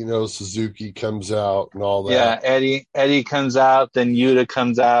stuff, Suzuki comes out and all that. Yeah, Eddie comes out, then Yuta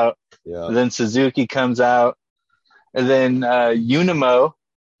comes out, then Suzuki comes out, and then Unimo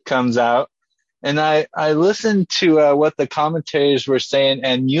comes out. And I listened to what the commentators were saying,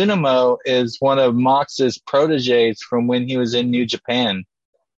 and Unimo is one of Mox's proteges from when he was in New Japan.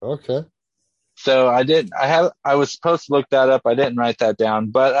 Okay. So I was supposed to look that up. I didn't write that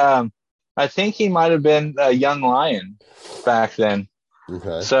down, but I think he might have been a young lion back then.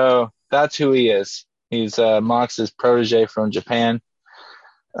 Okay. So that's who he is. He's Mox's protege from Japan.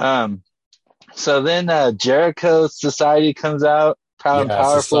 So then Jericho Society comes out. Proud and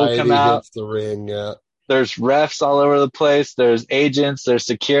Powerful Society come out. Hits the ring. Yeah. There's refs all over the place. There's agents. There's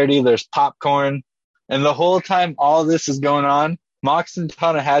security. There's popcorn. And the whole time all this is going on, Mox and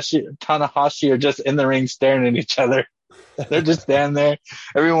Tanahashi are just in the ring staring at each other. They're just standing there.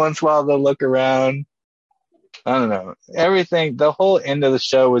 Every once in a while they'll look around. I don't know. Everything, the whole end of the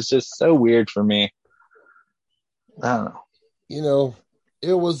show was just so weird for me. I don't know.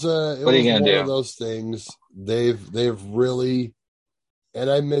 It was one of those things. They've really, and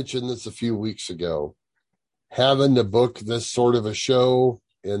I mentioned this a few weeks ago, having to book this sort of a show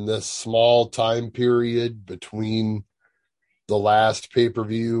in this small time period between the last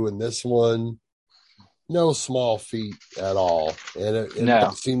pay-per-view and this one, no small feat at all. And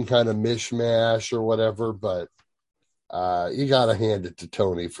it seemed kind of mishmash or whatever, but you got to hand it to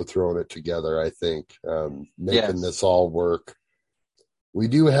Tony for throwing it together, I think, making this all work. We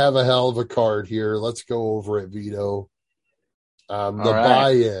do have a hell of a card here. Let's go over it, Vito.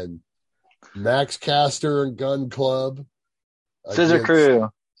 Buy-in. Max Caster and Gun Club. Scissor Crew.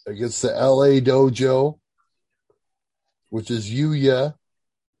 Against the LA Dojo, which is Yuya,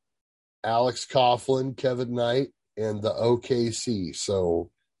 Alex Coughlin, Kevin Knight, and the OKC. So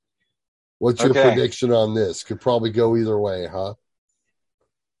what's your prediction on this? Could probably go either way, huh?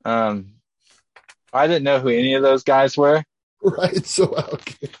 I didn't know who any of those guys were. Right. So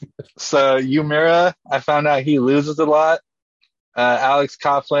Yumura, I found out he loses a lot. Alex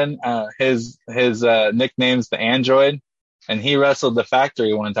Coughlin, his nickname's the Android, and he wrestled the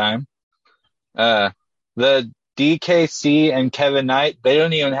Factory one time. The DKC and Kevin Knight, they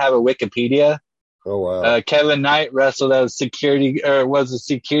don't even have a Wikipedia. Oh wow! Kevin Knight wrestled as was a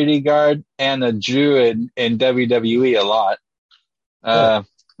security guard and a druid in WWE a lot.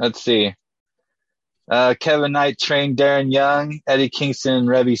 Let's see. Kevin Knight trained Darren Young, Eddie Kingston, and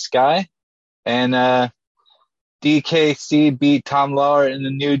Reby Sky. And DKC beat Tom Lawler in the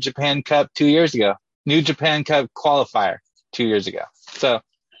New Japan Cup 2 years ago. New Japan Cup qualifier 2 years ago. So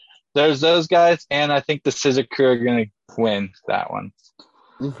there's those guys, and I think the Scissor Crew are going to win that one.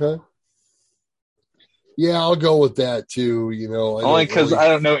 Okay. Yeah, I'll go with that too. Only because I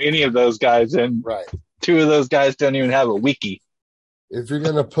don't know any of those guys, and two of those guys don't even have a wiki. If you're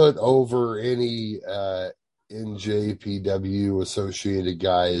going to put over any NJPW associated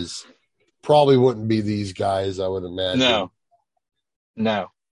guys, probably wouldn't be these guys, I would imagine. No.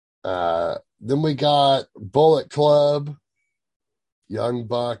 Then we got Bullet Club, Young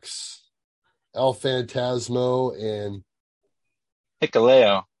Bucks, El Phantasmo, and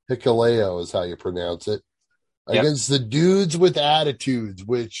Hikuleo. Hikuleo is how you pronounce it. Yep. Against the Dudes with Attitudes,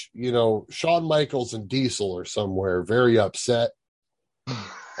 which, Shawn Michaels and Diesel are somewhere very upset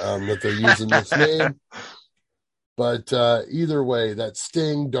that they're using this name. But either way, that's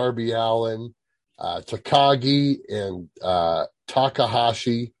Sting, Darby Allin, Takagi, and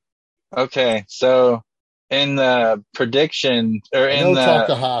Takahashi. Okay, so in the prediction, or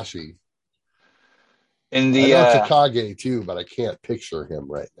Takahashi. I know Takagi too, but I can't picture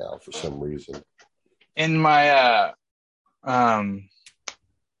him right now for some reason. In my the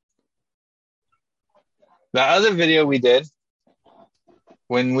other video we did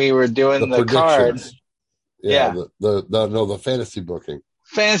when we were doing the card. The fantasy booking.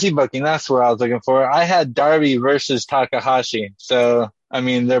 Fantasy booking, that's what I was looking for. I had Darby versus Takahashi. So, I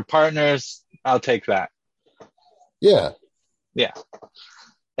mean, they're partners. I'll take that. Yeah. Yeah.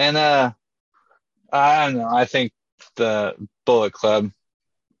 And I don't know. I think the Bullet Club,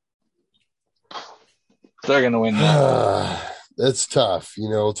 they're going to win that. That's tough.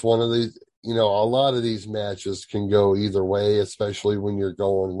 It's one of these, a lot of these matches can go either way, especially when you're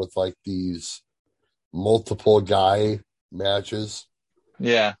going with like these multiple guy matches.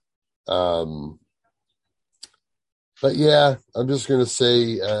 Yeah. But yeah, I'm just going to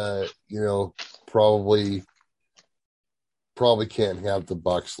say, probably can't have the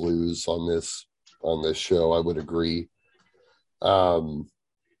Bucks lose on this show. I would agree.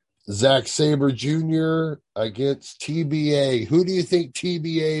 Zack Sabre Jr. against TBA. Who do you think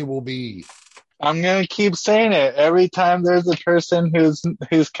TBA will be? I'm gonna keep saying it every time there's a person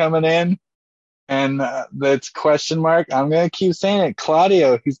who's coming in and that's question mark. I'm gonna keep saying it.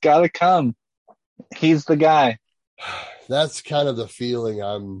 Claudio, he's got to come. He's the guy. That's kind of the feeling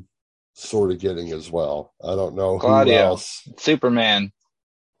I'm sort of getting as well. I don't know who Claudio, else. Superman.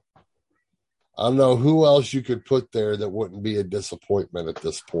 I don't know who else you could put there that wouldn't be a disappointment at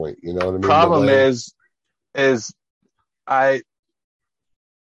this point. You know what I mean? Problem is I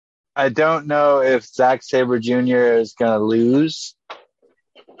don't know if Zack Sabre Jr. is gonna lose,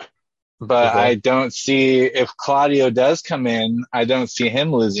 but Okay. I don't see if Claudio does come in. I don't see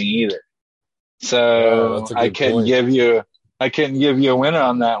him losing either. So That's a good point. I couldn't give you a winner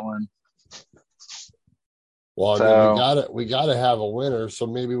on that one. Well, I mean, we gotta have a winner, so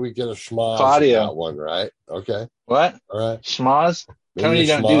maybe we get a schmoz Claudio. on that one, right? Okay. What? All right. Schmoz? Maybe Tony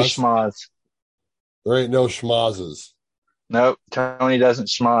don't do schmoz. There ain't no schmozes. Nope, Tony doesn't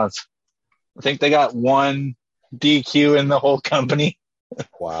schmoz. I think they got one DQ in the whole company.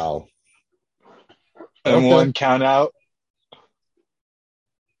 Wow. And one count out.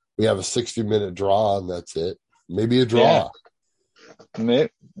 We have a 60-minute draw, and that's it. Maybe a draw. Yeah. Maybe.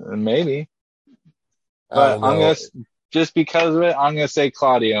 But I'm gonna just because of it, I'm gonna say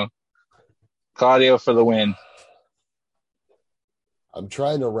Claudio. Claudio for the win. I'm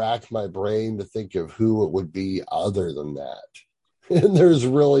trying to rack my brain to think of who it would be other than that. And there's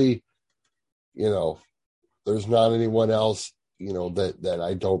really, there's not anyone else, that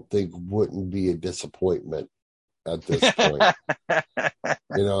I don't think wouldn't be a disappointment at this point.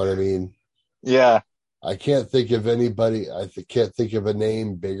 You know what I mean? Yeah. I can't think of anybody. I can't think of a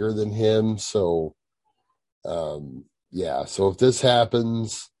name bigger than him. So, So if this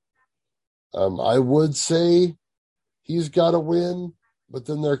happens, I would say he's got to win. But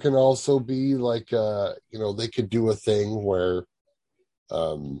then there can also be like, they could do a thing where,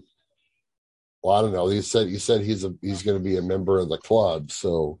 I don't know. You said he's going to be a member of the club.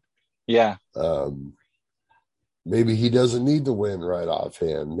 So yeah, maybe he doesn't need to win right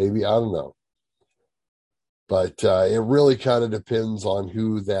offhand. Maybe, I don't know. But it really kind of depends on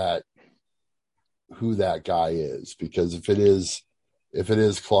who that guy is, because if it is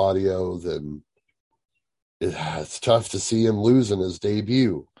Claudio, then it's tough to see him losing his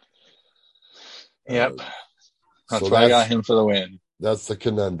debut. Yep. That's why I got him for the win. That's the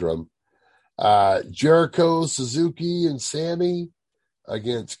conundrum. Jericho, Suzuki, and Sammy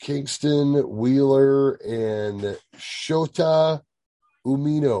against Kingston, Wheeler, and Shota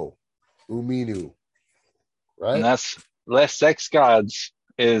Umino. Right? And that's less sex gods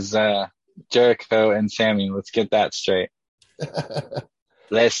is Jericho and Sammy. Let's get that straight.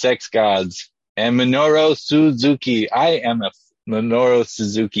 Less sex gods. And Minoru Suzuki. I am a Minoru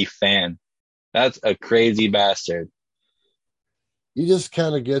Suzuki fan. That's a crazy bastard. You just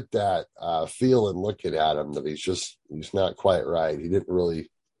kind of get that feeling looking at him that he's not quite right. He didn't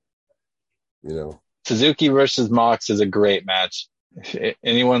really, Suzuki versus Mox is a great match. If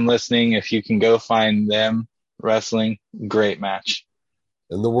anyone listening, if you can go find them wrestling, great match.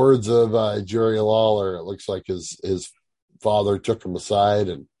 In the words of Jerry Lawler, it looks like his father took him aside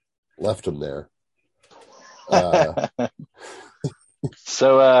and left him there.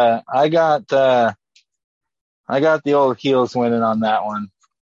 So I got the old heels winning on that one.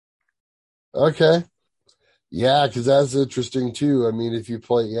 Okay. Yeah, because that's interesting too. I mean, if you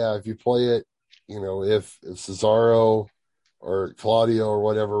play it, if Cesaro or Claudio or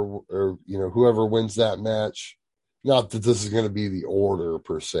whatever, or whoever wins that match, not that this is going to be the order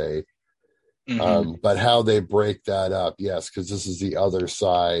per se, but how they break that up. Yes, because this is the other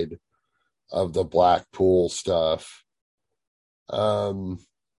side of the Blackpool stuff. I'm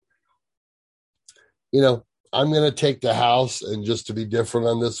going to take the house, and just to be different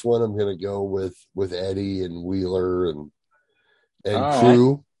on this one, I'm going to go with Eddie and Wheeler and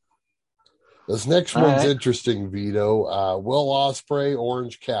crew. Right. This next one's interesting, Vito. Will Ospreay,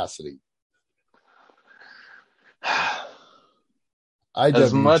 Orange Cassidy.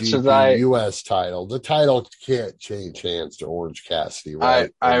 As much as U.S. title. The title can't change hands to Orange Cassidy,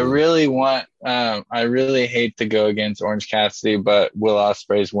 right? I really hate to go against Orange Cassidy, but Will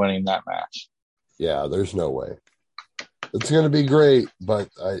Ospreay's winning that match. Yeah, there's no way. It's going to be great, but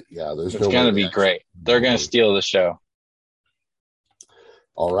there's no way. It's going to be great. They're going to steal the show.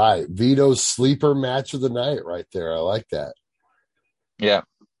 All right. Vito's sleeper match of the night right there. I like that. Yeah.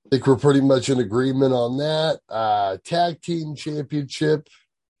 I think we're pretty much in agreement on that. Tag team championship.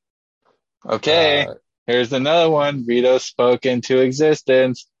 Okay. Here's another one. Vito spoke into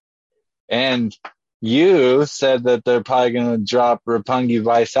existence. And you said that they're probably going to drop Roppongi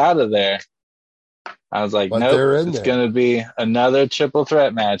Vice out of there. I was like, nope, it's going to be another triple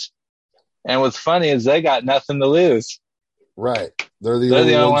threat match. And what's funny is they got nothing to lose. Right. They're the They're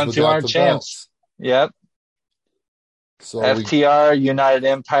only the only ones ones who without aren't the champs. belts. Yep. So FTR, United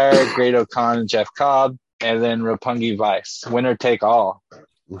Empire, Great O'Khan, and Jeff Cobb, and then Roppongi Vice. Winner take all.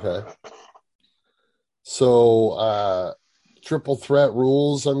 Okay. So triple threat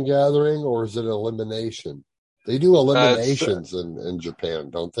rules, I'm gathering, or is it elimination? They do eliminations in Japan,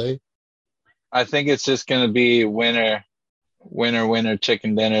 don't they? I think it's just going to be winner,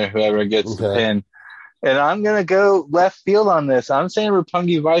 chicken dinner, whoever gets the pin. And I'm going to go left field on this. I'm saying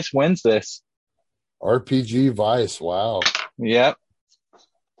Roppongi Vice wins this. RPG Vice, wow. Yep.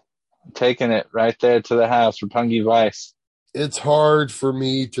 Taking it right there to the house, Roppongi Vice. It's hard for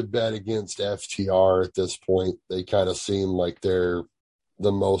me to bet against FTR at this point. They kind of seem like they're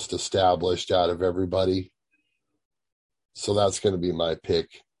the most established out of everybody. So that's going to be my pick.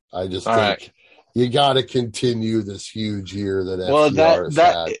 I just think you got to continue this huge year that FTR has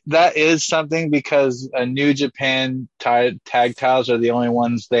had. That is something because New Japan tag titles are the only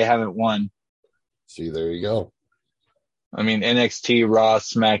ones they haven't won. See, there you go. I mean, NXT, Raw,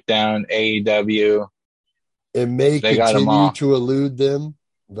 SmackDown, AEW. It may continue to elude them,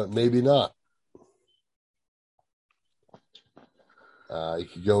 but maybe not. You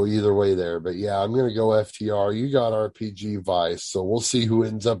could go either way there. But, yeah, I'm going to go FTR. You got RPG Vice, so we'll see who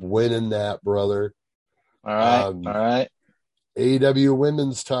ends up winning that, brother. All right. AEW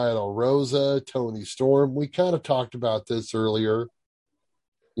Women's title, Rosa, Toni Storm. We kind of talked about this earlier.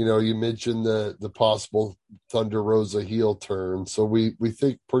 You know, you mentioned the possible Thunder Rosa heel turn. So we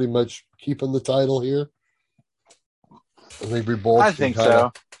think pretty much keeping the title here. I think we both I think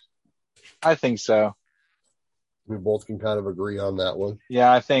so. We both can kind of agree on that one.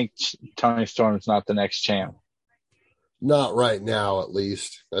 Yeah, I think Toni Storm's not the next champ. Not right now, at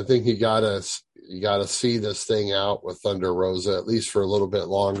least. I think you gotta see this thing out with Thunder Rosa, at least for a little bit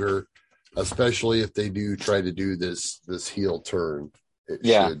longer, especially if they do try to do this heel turn. It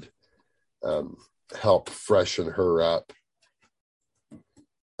should help freshen her up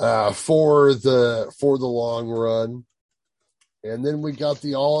for the long run. And then we got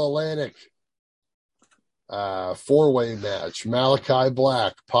the All-Atlantic 4-way match. Malachi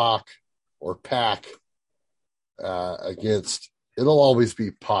Black, Pac against, it'll always be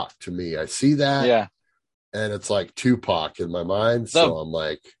Pac to me. I see that. Yeah. And it's like Tupac in my mind. So I'm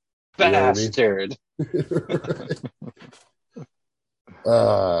like, bastard. You know what I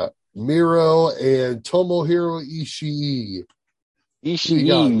mean? Miro and Tomohiro Ishii. Who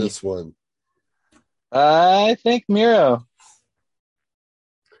got in this one? I think Miro.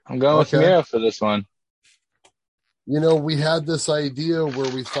 I'm going with Miro for this one. You know, we had this idea where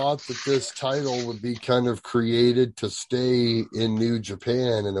we thought that this title would be kind of created to stay in New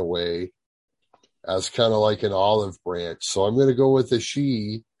Japan in a way, as kind of like an olive branch. So I'm going to go with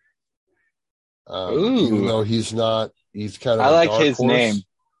Ishii. Even though he's not, he's kind of. I like his name.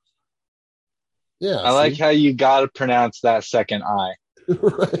 Yeah, I like how you got to pronounce that second I.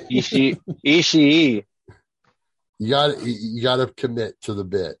 Right. Ishii. You got to commit to the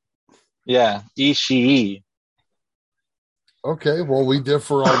bit. Yeah, Ishii. Okay, well, we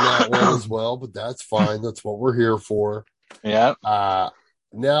differ on that one as well, but that's fine. That's what we're here for. Yeah.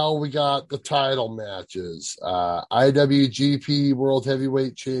 Now we got the title matches. IWGP World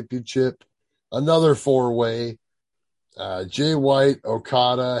Heavyweight Championship, another 4-way. Jay White,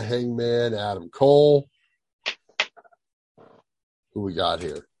 Okada, Hangman, Adam Cole. Who we got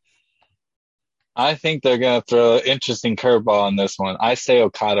here? I think they're going to throw an interesting curveball on this one. I say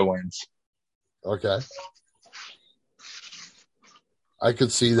Okada wins. Okay. I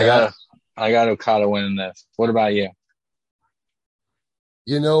could see that. I got Okada winning this. What about you?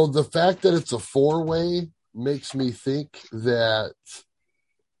 You know, the fact that it's a 4-way makes me think that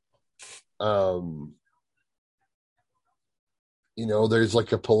you know, there's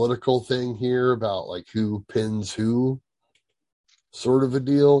like a political thing here about like who pins who sort of a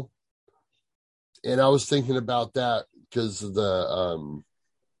deal. And I was thinking about that because of the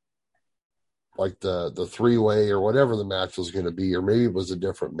like the 3-way or whatever the match was going to be, or maybe it was a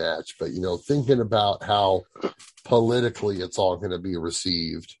different match, but you know, thinking about how politically it's all going to be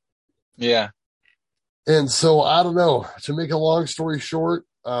received. Yeah. And so I don't know, to make a long story short,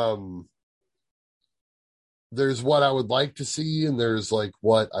 there's what I would like to see, and there's like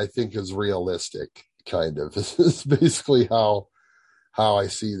what I think is realistic, kind of. This is basically how I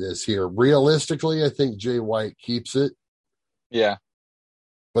see this here. Realistically, I think Jay White keeps it. Yeah.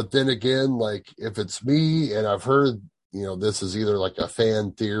 But then again, like if it's me, and I've heard, you know, this is either like a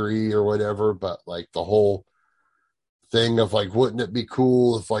fan theory or whatever, but like the whole thing of like, wouldn't it be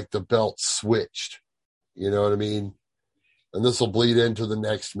cool if like the belt switched? You know what I mean? And this will bleed into the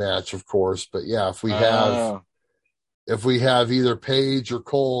next match, of course. But yeah, if we have either Paige or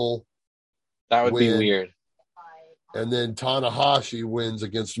Cole, that would be weird. And then Tanahashi wins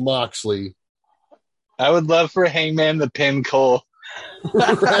against Moxley. I would love for Hangman to pin Cole.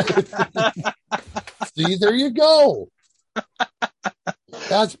 See, there you go.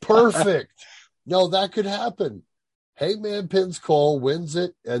 That's perfect. No, that could happen. Hangman pins Cole, wins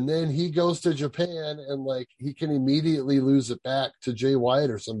it, and then he goes to Japan and like he can immediately lose it back to Jay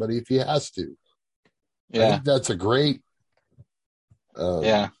White or somebody if he has to. Yeah. I think that's a great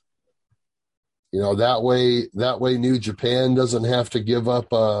that way New Japan doesn't have to give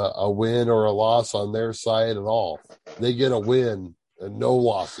up a win or a loss on their side at all. They get a win and no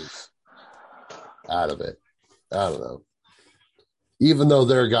losses out of it. I don't know. Even though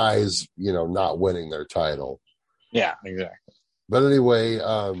their guys, not winning their title. Yeah, exactly. But anyway,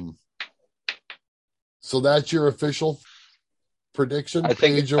 so that's your official prediction? I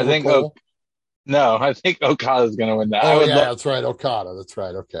think Okada's going to win that. That's right, Okada. That's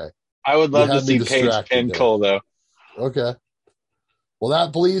right. Okay. I would love to see Paige pin Cole, though. Okay. Well,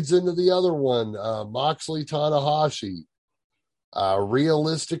 that bleeds into the other one, Moxley Tanahashi.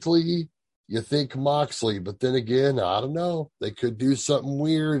 Realistically, you think Moxley, but then again, I don't know. They could do something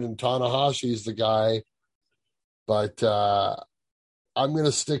weird, and Tanahashi's the guy. But I'm going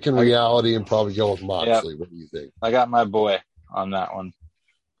to stick in reality and probably go with Moxley. Yep. What do you think? I got my boy on that one.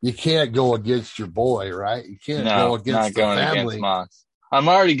 You can't go against your boy, right? You can't go against the family. Against Mox. I'm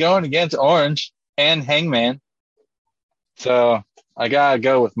already going against Orange and Hangman. So I got to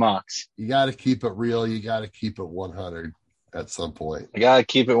go with Mox. You got to keep it real. You got to keep it 100 at some point. I got to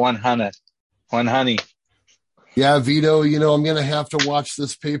keep it 100. 100. Yeah, Vito, I'm going to have to watch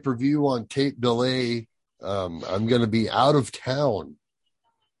this pay-per-view on tape delay. I'm going to be out of town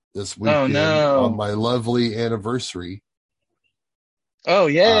this weekend on my lovely anniversary. Oh,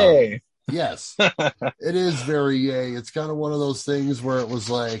 yay. Yes, it is very yay. It's kind of one of those things where it was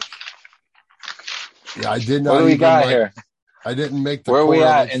like, I did not. What do we got here? I didn't make the. Where are we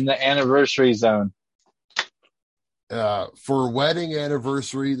at in the anniversary zone? For wedding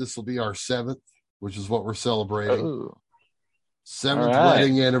anniversary, this will be our 7th, which is what we're celebrating. Ooh. 7th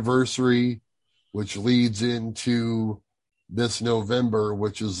wedding anniversary, which leads into this November,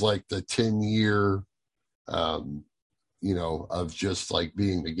 which is like the 10-year, of just like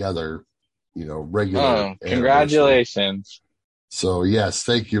being together, regular. Congratulations. So yes,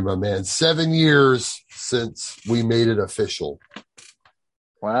 thank you, my man. 7 years since we made it official.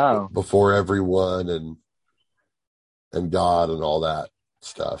 Wow. Before everyone and God and all that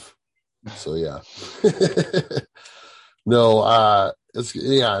stuff. So yeah. No,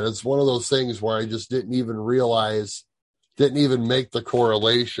 it's one of those things where I just didn't even make the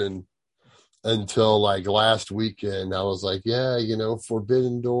correlation until like last weekend. I was like,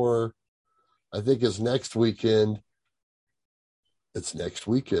 Forbidden Door, I think is next weekend. It's next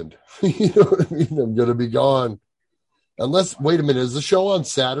weekend. You know what I mean? I'm going to be gone. Wait a minute, is the show on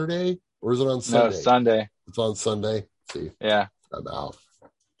Saturday or is it on Sunday? No, Sunday. It's on Sunday. See? Yeah. I'm out.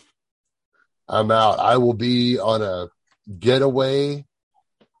 I will be on a getaway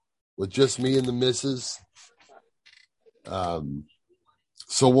with just me and the missus.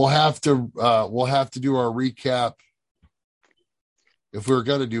 So we'll have to do our recap. If we're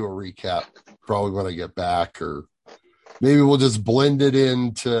going to do a recap, probably when I get back, or maybe we'll just blend it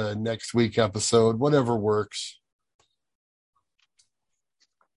into next week episode, whatever works.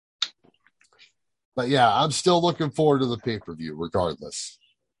 But yeah, I'm still looking forward to the pay-per-view regardless.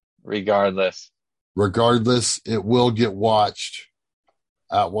 Regardless, it will get watched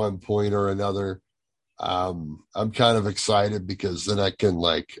at one point or another. I'm kind of excited because then I can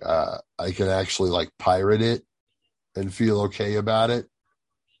actually pirate it and feel okay about it.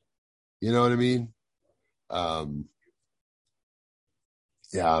 You know what I mean?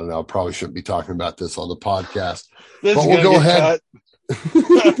 Yeah, I don't know. I probably shouldn't be talking about this on the podcast. But we'll go ahead.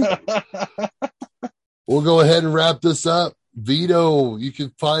 We'll go ahead and wrap this up. Vito, you can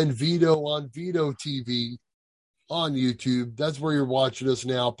find Vito on Vito TV on YouTube. That's where you're watching us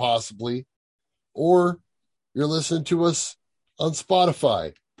now, possibly. Or you're listening to us on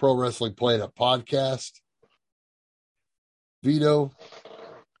Spotify, Pro Wrestling Planet Podcast. Vito.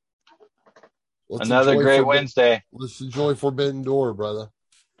 Another great Wednesday. Let's enjoy Forbidden Door, brother.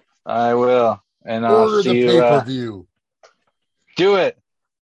 I will. And I'll see you. Order the pay-per-view. Do it.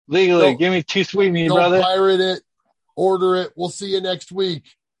 Legally. Give me 2 sweet meat, brother. Don't pirate it. Order it. We'll see you next week.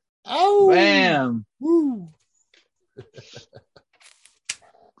 Ow! Bam. Woo.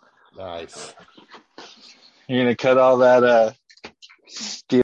 Nice. You're going to cut all that